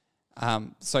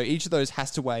 So each of those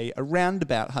has to weigh around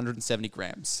about 170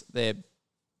 grams. They're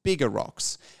bigger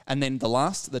rocks. And then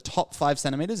the top 5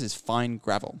 centimeters is fine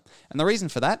gravel. And the reason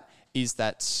for that is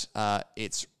that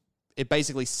it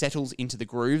basically settles into the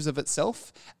grooves of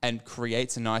itself and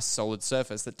creates a nice solid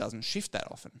surface that doesn't shift that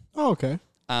often. Oh, okay.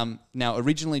 Now,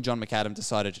 originally, John McAdam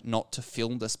decided not to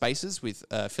fill the spaces with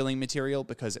filling material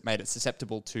because it made it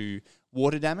susceptible to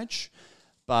water damage.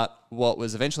 But what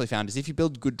was eventually found is if you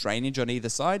build good drainage on either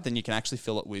side, then you can actually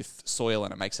fill it with soil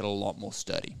and it makes it a lot more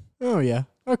sturdy. Oh, yeah.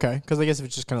 Okay. Because I guess if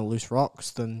it's just kind of loose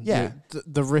rocks, then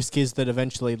the risk is that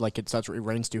eventually it starts it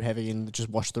rains too heavy and just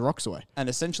wash the rocks away. And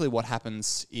essentially what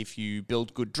happens if you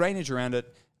build good drainage around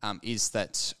it is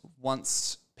that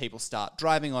once people start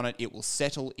driving on it, it will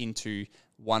settle into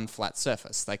one flat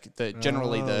surface.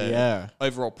 Generally the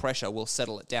overall pressure will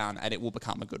settle it down and it will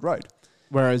become a good road.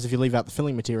 Whereas if you leave out the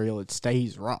filling material, it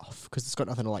stays rough because it's got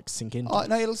nothing to sink into. Oh,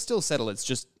 no, it'll still settle. It's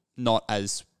just not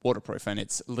as waterproof and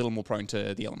it's a little more prone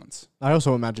to the elements. I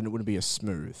also imagine it wouldn't be as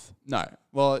smooth. No.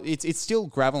 Well, it's still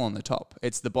gravel on the top.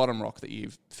 It's the bottom rock that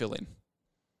you fill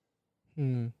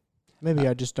in. Maybe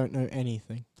I just don't know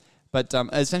anything. But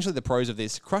essentially the pros of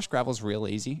this, crushed gravel is real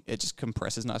easy. It just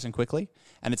compresses nice and quickly.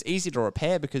 And it's easy to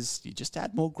repair because you just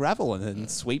add more gravel and then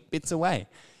sweep bits away.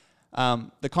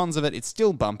 The cons of it, it's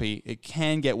still bumpy. It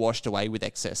can get washed away with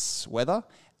excess weather.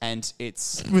 And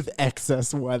it's... With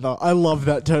excess weather. I love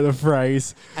that turn of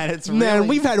phrase. And it's Man,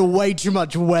 we've had way too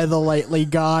much weather lately,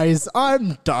 guys.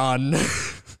 I'm done.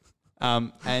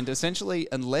 And essentially,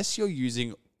 unless you're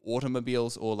using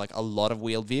automobiles or a lot of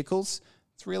wheeled vehicles,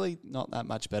 it's really not that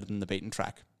much better than the beaten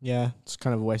track. Yeah, it's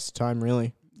kind of a waste of time,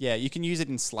 really. Yeah, you can use it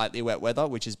in slightly wet weather,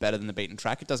 which is better than the beaten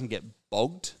track. It doesn't get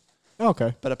bogged.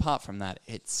 Okay. But apart from that,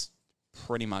 it's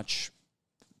pretty much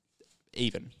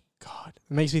even. God,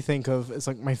 it makes me think of, it's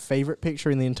my favorite picture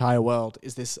in the entire world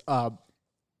is this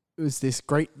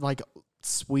great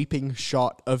sweeping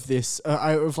shot of this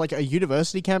of a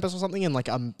university campus or something, and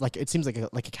it seems like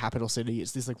a capital city.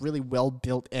 It's this really well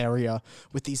built area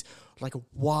with these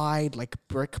wide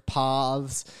brick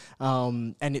paths,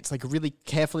 and it's really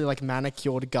carefully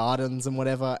manicured gardens and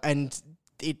whatever. And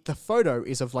the photo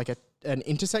is of an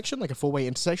intersection, a four-way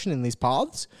intersection in these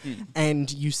paths,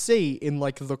 and you see in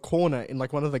the corner in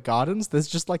one of the gardens, there's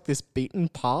just this beaten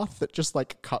path that just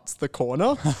cuts the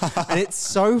corner, and it's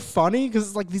so funny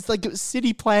because it's these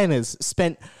city planners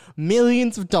spent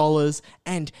millions of dollars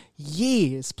and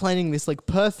years planning this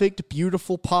perfect,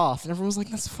 beautiful path, and everyone's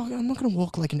that's fucking. I'm not gonna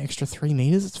walk an extra 3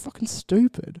 meters. It's fucking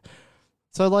stupid.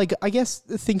 So I guess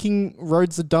thinking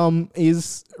roads are dumb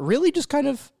is really just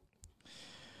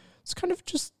it's kind of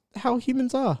just how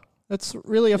humans are. That's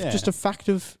really just a fact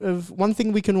of one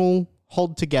thing we can all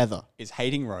hold together. Is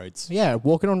hating roads. Yeah,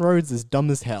 walking on roads is dumb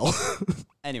as hell.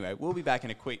 Anyway, we'll be back in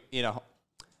a quick...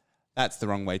 That's the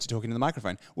wrong way to talk into the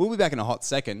microphone. We'll be back in a hot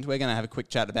second. We're going to have a quick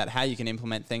chat about how you can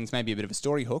implement things, maybe a bit of a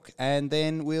story hook, and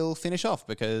then we'll finish off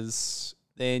because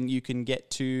then you can get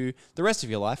to the rest of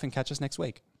your life and catch us next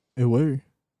week. Ooh.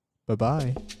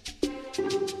 Bye-bye.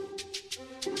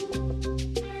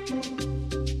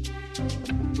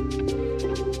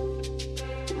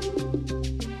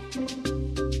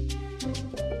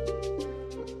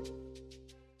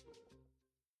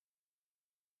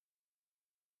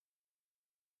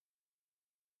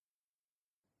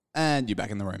 And you're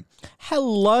back in the room.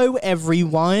 Hello,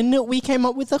 everyone. We came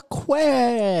up with a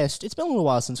quest. It's been a little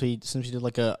while since we did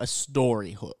a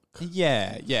story hook.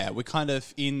 Yeah. We kind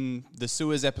of, in the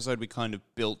sewers episode, we kind of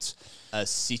built a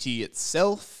city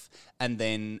itself. And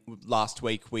then last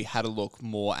week we had a look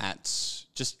more at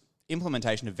just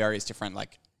implementation of various different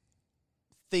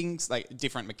things,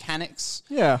 different mechanics.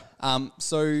 Yeah.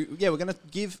 We're going to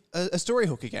give a story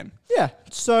hook again. Yeah.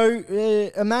 So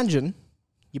imagine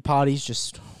your party's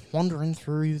just wandering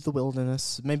through the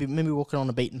wilderness, maybe walking on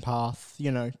a beaten path,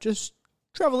 just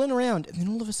traveling around, and then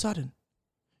all of a sudden,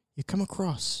 you come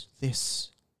across this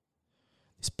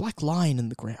black line in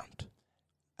the ground.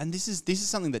 And this is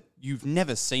something that you've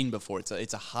never seen before.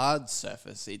 It's a hard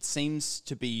surface. It seems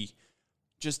to be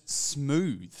just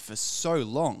smooth for so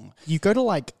long. You go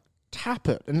to tap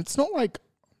it, and it's not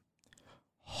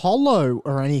hollow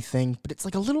or anything, but it's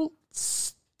a little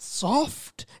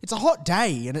soft. It's a hot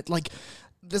day, and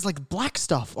there's black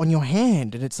stuff on your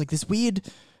hand, and it's this weird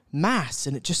mass,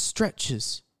 and it just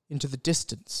stretches into the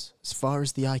distance as far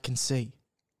as the eye can see.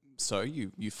 So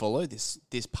you follow this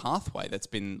pathway that's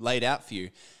been laid out for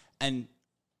you, and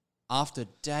after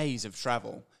days of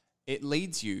travel, it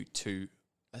leads you to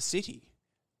a city,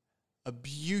 a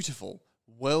beautiful,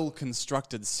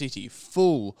 well-constructed city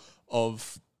full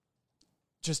of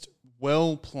just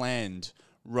well-planned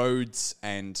roads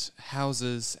and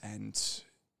houses, and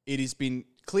it has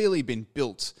clearly been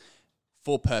built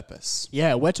for purpose.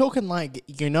 Yeah, we're talking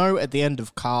at the end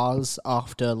of Cars,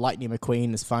 after Lightning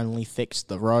McQueen has finally fixed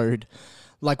the road,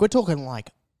 we're talking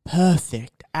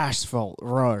perfect asphalt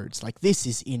roads. This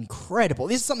is incredible.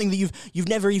 This is something that you've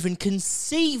never even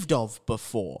conceived of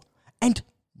before. And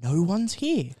no one's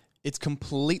here. It's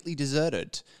completely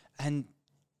deserted, and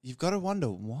you've got to wonder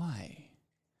why.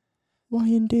 Why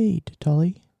indeed,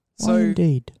 Tolly? So, Why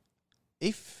indeed?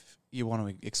 If you want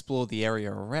to explore the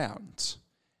area around,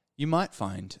 you might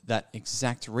find that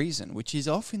exact reason, which is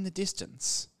off in the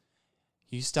distance.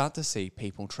 You start to see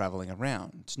people travelling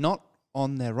around, not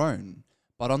on their own,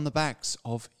 but on the backs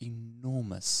of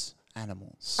enormous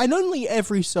animals. And only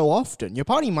every so often. Your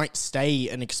party might stay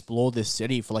and explore this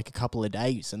city for a couple of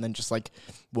days, and then just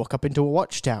walk up into a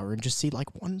watchtower and just see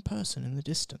one person in the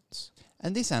distance.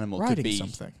 And this animal could Riding be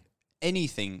something.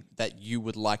 anything that you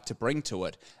would like to bring to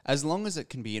it, as long as it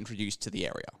can be introduced to the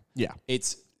area. Yeah.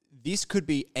 This could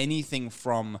be anything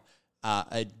from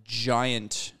a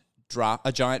giant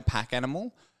pack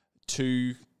animal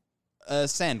to a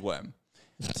sandworm.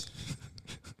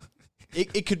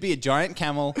 It could be a giant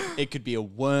camel. It could be a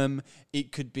worm.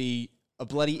 It could be a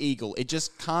bloody eagle. It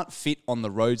just can't fit on the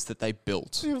roads that they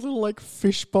built. They have little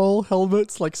fishbowl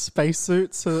helmets,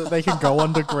 spacesuits, so that they can go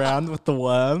underground with the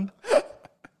worm.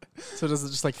 So does it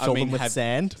just fill them with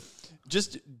sand?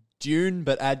 Just Dune,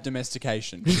 but add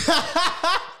domestication.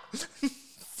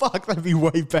 Fuck, that'd be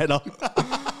way better.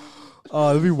 Oh,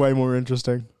 that'd be way more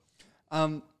interesting.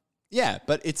 Yeah,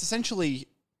 but it's essentially,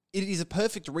 it is a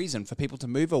perfect reason for people to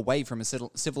move away from a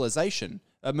civilization,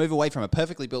 move away from a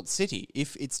perfectly built city,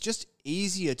 if it's just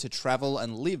easier to travel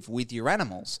and live with your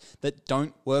animals that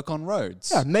don't work on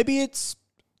roads. Yeah, maybe it's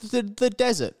the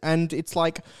desert, and it's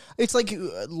like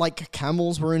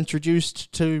camels were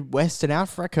introduced to Western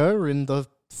Africa in the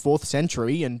 4th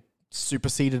century and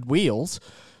superseded wheels.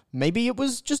 Maybe it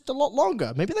was just a lot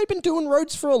longer. Maybe they've been doing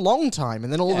roads for a long time,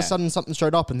 and then all of a sudden something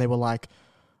showed up, and they were like,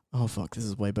 "Oh fuck, this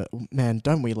is way better." Man,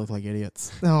 don't we look like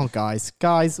idiots? Oh,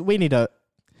 guys, we need a.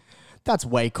 That's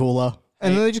way cooler.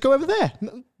 And then they just go over there.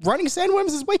 Riding sandworms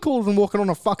is way cooler than walking on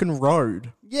a fucking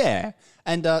road. Yeah.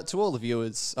 And to all the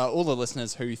viewers, all the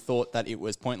listeners who thought that it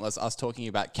was pointless us talking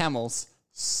about camels,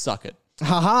 suck it.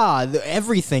 Haha,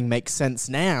 everything makes sense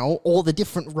now. All the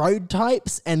different road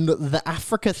types and the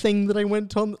Africa thing that I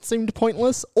went on that seemed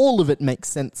pointless, all of it makes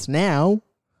sense now.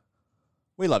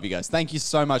 We love you guys. Thank you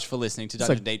so much for listening to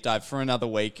Dungeon Deep Dive for another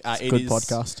week. It's a good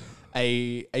podcast.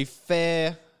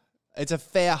 It's a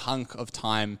fair hunk of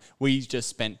time we just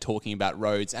spent talking about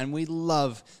roads, and we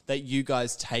love that you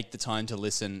guys take the time to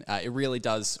listen. It really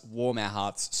does warm our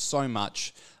hearts so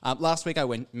much. Last week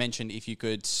I mentioned if you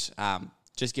could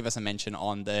just give us a mention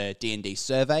on the D&D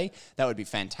survey. That would be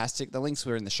fantastic. The links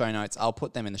were in the show notes. I'll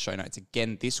put them in the show notes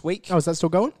again this week. Oh, is that still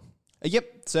going?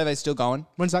 Yep, survey's still going.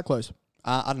 When's that close?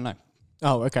 I don't know.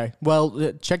 Oh, okay.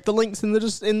 Well, check the links in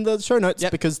the show notes,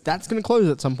 because that's going to close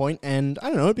at some point, and I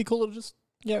don't know, it'd be cool to just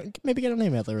maybe get a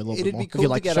name out there a little bit more. It'd be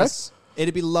cool to get us.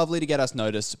 It'd be lovely to get us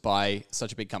noticed by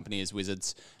such a big company as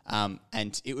Wizards,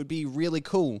 and it would be really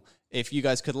cool if you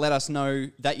guys could let us know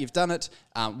that you've done it,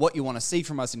 what you want to see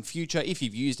from us in future, if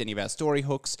you've used any of our story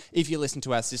hooks, if you listen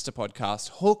to our sister podcast,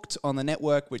 Hooked, on the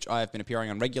network, which I have been appearing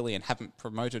on regularly and haven't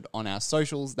promoted on our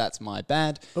socials. That's my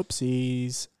bad.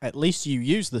 Oopsies. At least you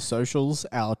use the socials.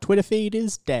 Our Twitter feed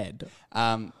is dead.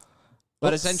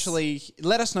 But essentially,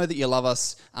 let us know that you love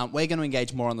us. We're going to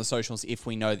engage more on the socials if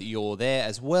we know that you're there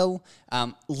as well.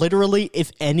 Literally,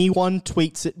 if anyone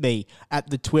tweets at me at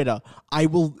the Twitter, I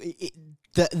will...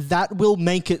 That will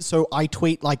make it so I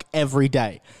tweet every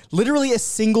day. Literally a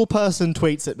single person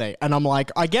tweets at me, and I'm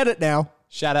like, I get it now.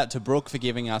 Shout out to Brooke for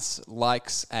giving us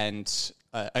likes and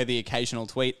the occasional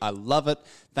tweet. I love it.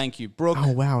 Thank you, Brooke.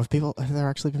 Oh wow, have there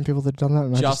actually been people that have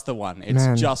done that? Just the one.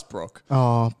 It's just Brooke.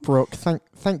 Oh, Brooke,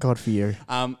 thank God for you.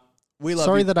 We love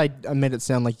Sorry you. that I made it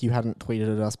sound like you hadn't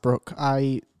tweeted at us, Brooke.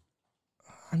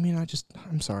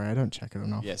 I'm sorry, I don't check it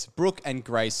enough. Yes, Brooke and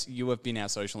Grace, you have been our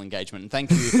social engagement. And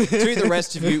thank you to the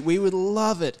rest of you. We would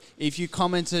love it if you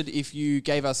commented, if you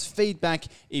gave us feedback,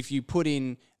 if you put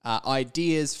in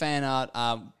ideas, fan art,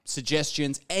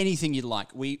 suggestions, anything you'd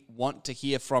like. We want to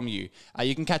hear from you.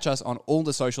 You can catch us on all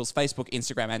the socials, Facebook,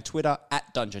 Instagram, and Twitter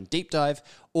at Dungeon Deep Dive,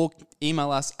 or email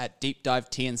us at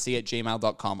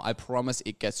deepdivetnc@gmail.com. I promise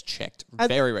it gets checked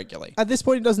very regularly. At this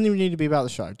point, it doesn't even need to be about the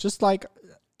show. Just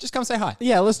come say hi.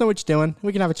 Yeah, let us know what you're doing.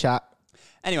 We can have a chat.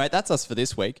 Anyway, that's us for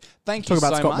this week. Thank you so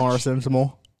much. Talk about Scott Morrison some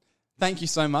more. Thank you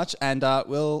so much, and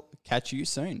we'll catch you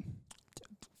soon.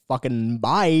 Fucking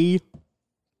bye.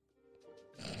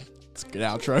 It's a good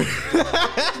outro.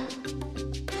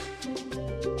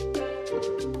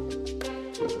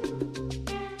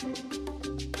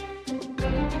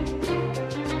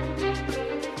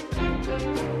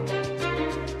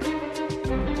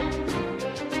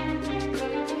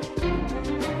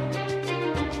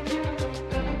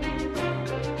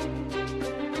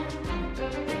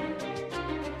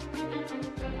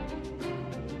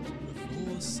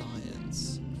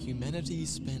 Humanity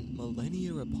spent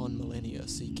millennia upon millennia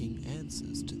seeking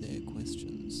answers to their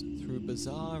questions through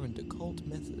bizarre and occult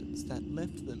methods that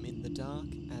left them in the dark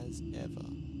as ever.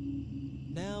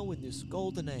 Now, in this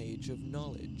golden age of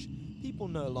knowledge, people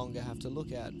no longer have to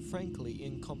look at frankly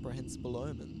incomprehensible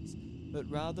omens, but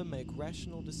rather make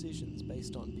rational decisions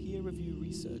based on peer-reviewed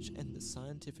research and the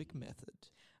scientific method.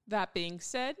 That being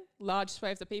said, large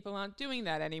swathes of people aren't doing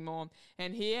that anymore,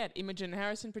 and here at Imogen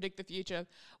Harrison Predict the Future,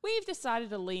 we've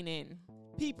decided to lean in.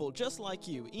 People just like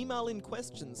you email in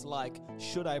questions like,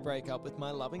 should I break up with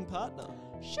my loving partner?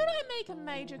 Should I make a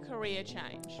major career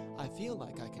change? I feel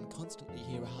like I can constantly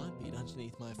hear a heartbeat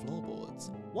underneath my floorboards.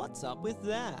 What's up with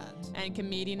that? And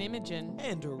comedian Imogen.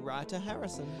 And writer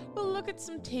Harrison. We'll look at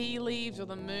some tea leaves or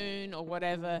the moon or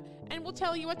whatever, and we'll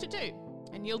tell you what to do,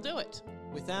 and you'll do it.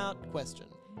 Without question.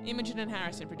 Imogen and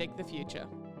Harrison Predict the Future.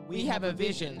 We have a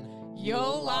vision.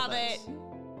 You'll love it.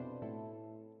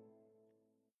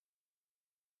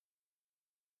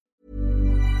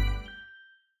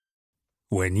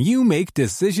 When you make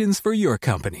decisions for your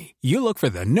company, you look for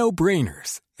the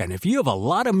no-brainers. And if you have a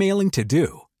lot of mailing to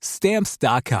do,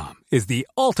 Stamps.com is the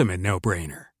ultimate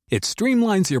no-brainer. It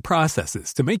streamlines your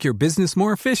processes to make your business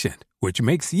more efficient, which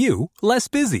makes you less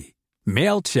busy.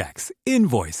 Mail checks,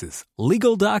 invoices,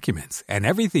 legal documents, and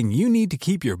everything you need to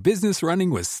keep your business running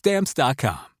with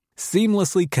Stamps.com.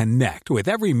 Seamlessly connect with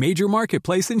every major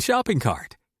marketplace and shopping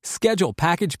cart. Schedule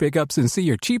package pickups and see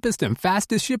your cheapest and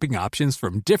fastest shipping options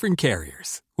from different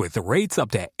carriers. With rates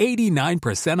up to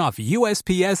 89% off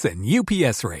USPS and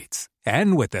UPS rates.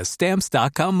 And with the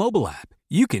Stamps.com mobile app,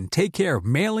 you can take care of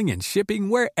mailing and shipping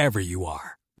wherever you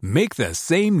are. Make the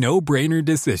same no-brainer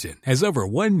decision as over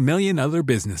 1 million other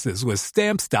businesses with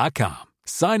Stamps.com.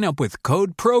 Sign up with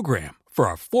code PROGRAM for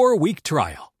a 4-week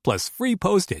trial, plus free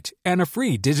postage and a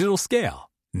free digital scale.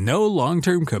 No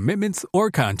long-term commitments or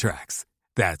contracts.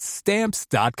 That's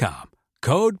Stamps.com.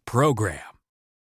 Code PROGRAM.